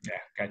 Yeah.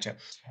 Yeah. Gotcha.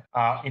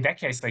 In that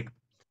case, like,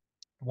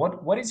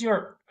 what is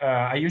your?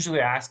 I usually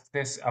ask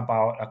this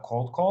about a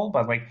cold call,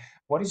 but like,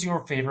 what is your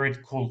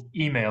favorite cold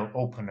email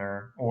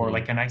opener or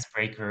like Mm. an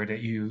icebreaker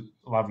that you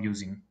love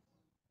using?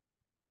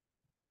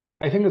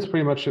 I think it's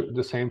pretty much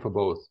the same for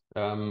both.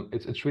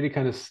 It's really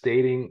kind of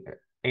stating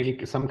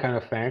some kind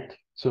of fact.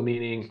 So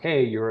meaning,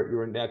 hey,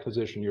 you're in that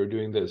position, you're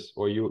doing this,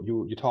 or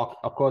you talk.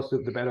 Of course,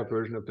 the better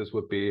version of this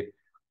would be,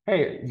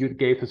 hey, you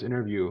gave this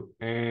interview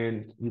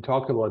and you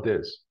talked about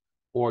this,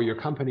 or your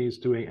company is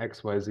doing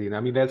X, Y, Z. And I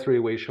mean, that's really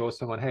where you show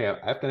someone, hey,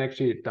 I've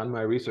actually done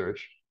my research.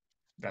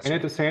 That's And right.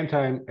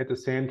 at the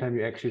same time,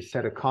 you actually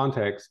set a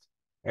context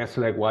as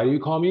to like, why do you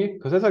call me?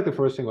 Because that's like the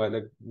first thing, right?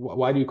 Like,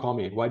 why do you call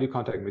me? Why do you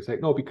contact me? It's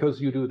like, no,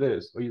 because you do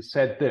this or you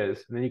said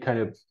this, and then you kind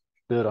of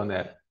build on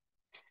that.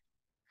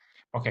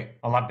 Okay,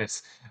 I love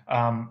this.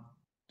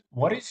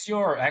 What is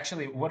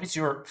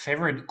your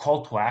favorite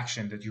call to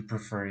action that you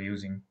prefer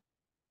using?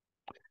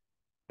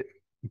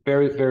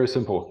 Very, very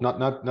simple.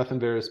 Nothing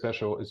very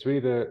special. It's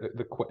really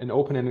an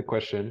open-ended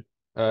question.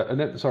 And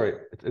then, sorry,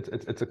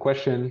 it's a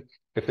question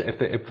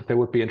if they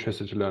would be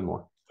interested to learn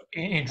more.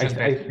 Interest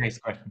I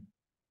based question.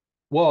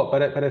 well,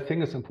 but I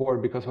think it's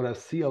important because what I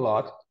see a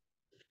lot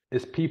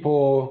is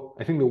people,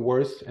 I think the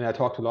worst, and I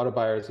talk to a lot of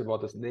buyers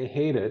about this, and they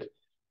hate it,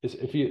 is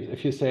if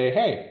you say,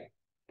 hey,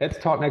 let's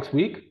talk next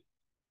week,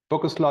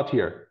 book a slot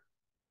here.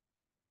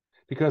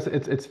 Because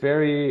it's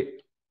very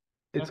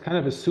it's kind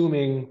of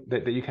assuming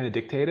that you kind of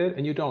dictate it,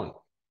 and you don't.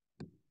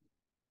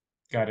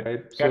 Got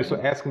it. Right.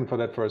 So ask them for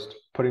that first,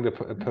 putting the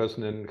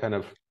person in kind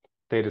of,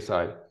 they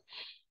decide.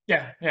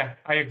 Yeah,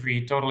 I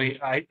agree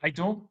totally. I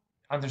don't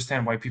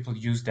understand why people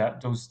use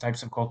those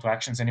types of call to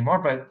actions anymore,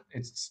 but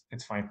it's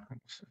fine. We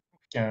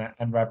can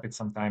unwrap it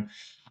sometime.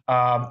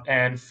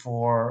 And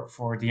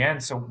for the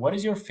end, so what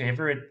is your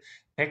favorite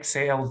tech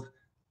sales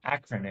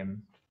acronym?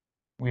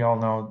 We all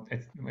know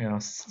it,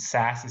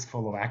 SaaS is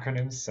full of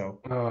acronyms. So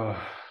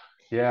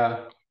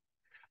Yeah.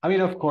 I mean,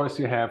 of course,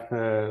 you have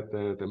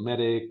the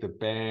medic, the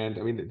band.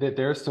 I mean,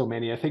 there's so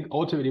many. I think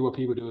ultimately what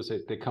people do is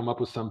they come up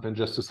with something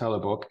just to sell a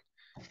book,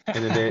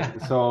 and then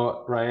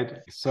So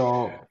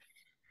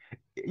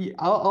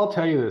I'll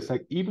tell you this.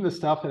 Like, even the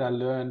stuff that I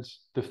learned,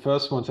 the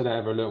first ones that I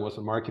ever learned was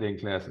a marketing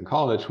class in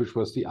college, which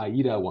was the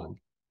AIDA one.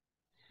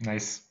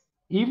 Nice.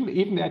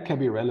 Even that can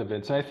be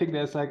relevant. So I think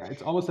there's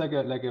it's almost like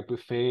a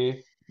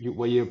buffet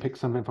where you pick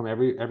something from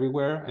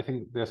everywhere. I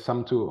think there's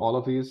some to all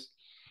of these.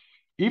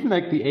 Even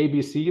like the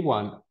ABC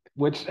one,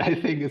 which I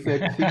think is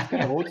seems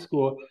kind of old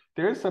school.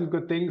 There's some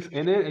good things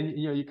in it, and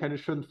you kind of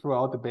shouldn't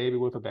throw out the baby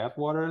with the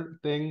bathwater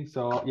thing.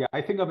 So yeah,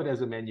 I think of it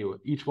as a menu.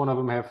 Each one of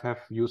them have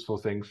useful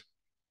things.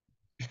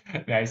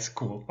 Nice,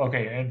 cool.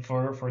 Okay, and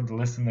for the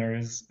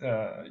listeners,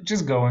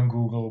 just go and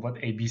Google what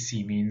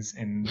ABC means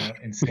in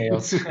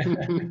sales.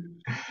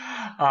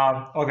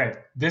 Okay,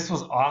 this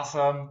was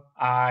awesome.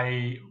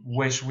 I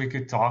wish we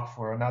could talk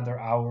for another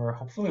hour.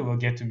 Hopefully, we'll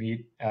get to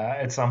meet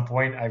at some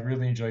point. I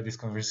really enjoyed this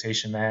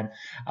conversation, man.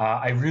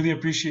 I really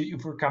appreciate you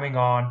for coming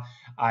on.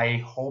 I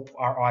hope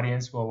our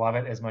audience will love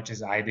it as much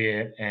as I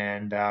did.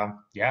 And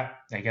yeah,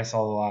 I guess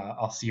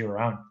I'll see you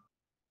around.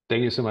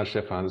 Thank you so much,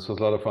 Stefan. This was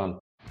a lot of fun.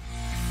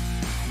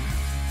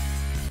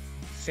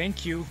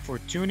 Thank you for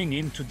tuning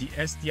in to the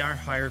SDR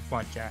Hire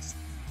podcast,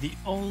 the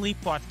only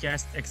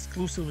podcast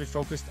exclusively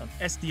focused on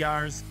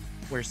SDRs,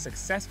 where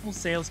successful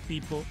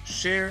salespeople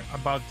share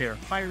about their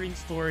hiring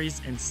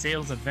stories and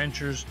sales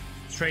adventures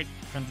straight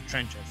from the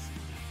trenches.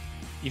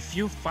 If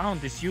you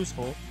found this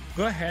useful,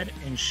 go ahead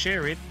and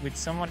share it with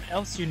someone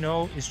else you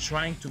know is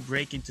trying to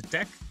break into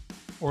tech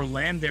or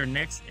land their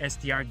next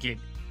SDR gig.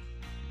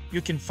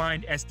 You can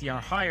find SDR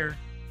Hire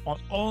on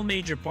all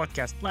major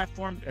podcast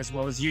platforms as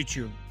well as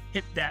YouTube.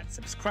 Hit that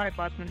subscribe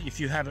button if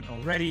you haven't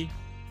already,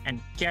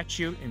 and catch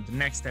you in the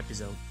next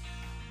episode.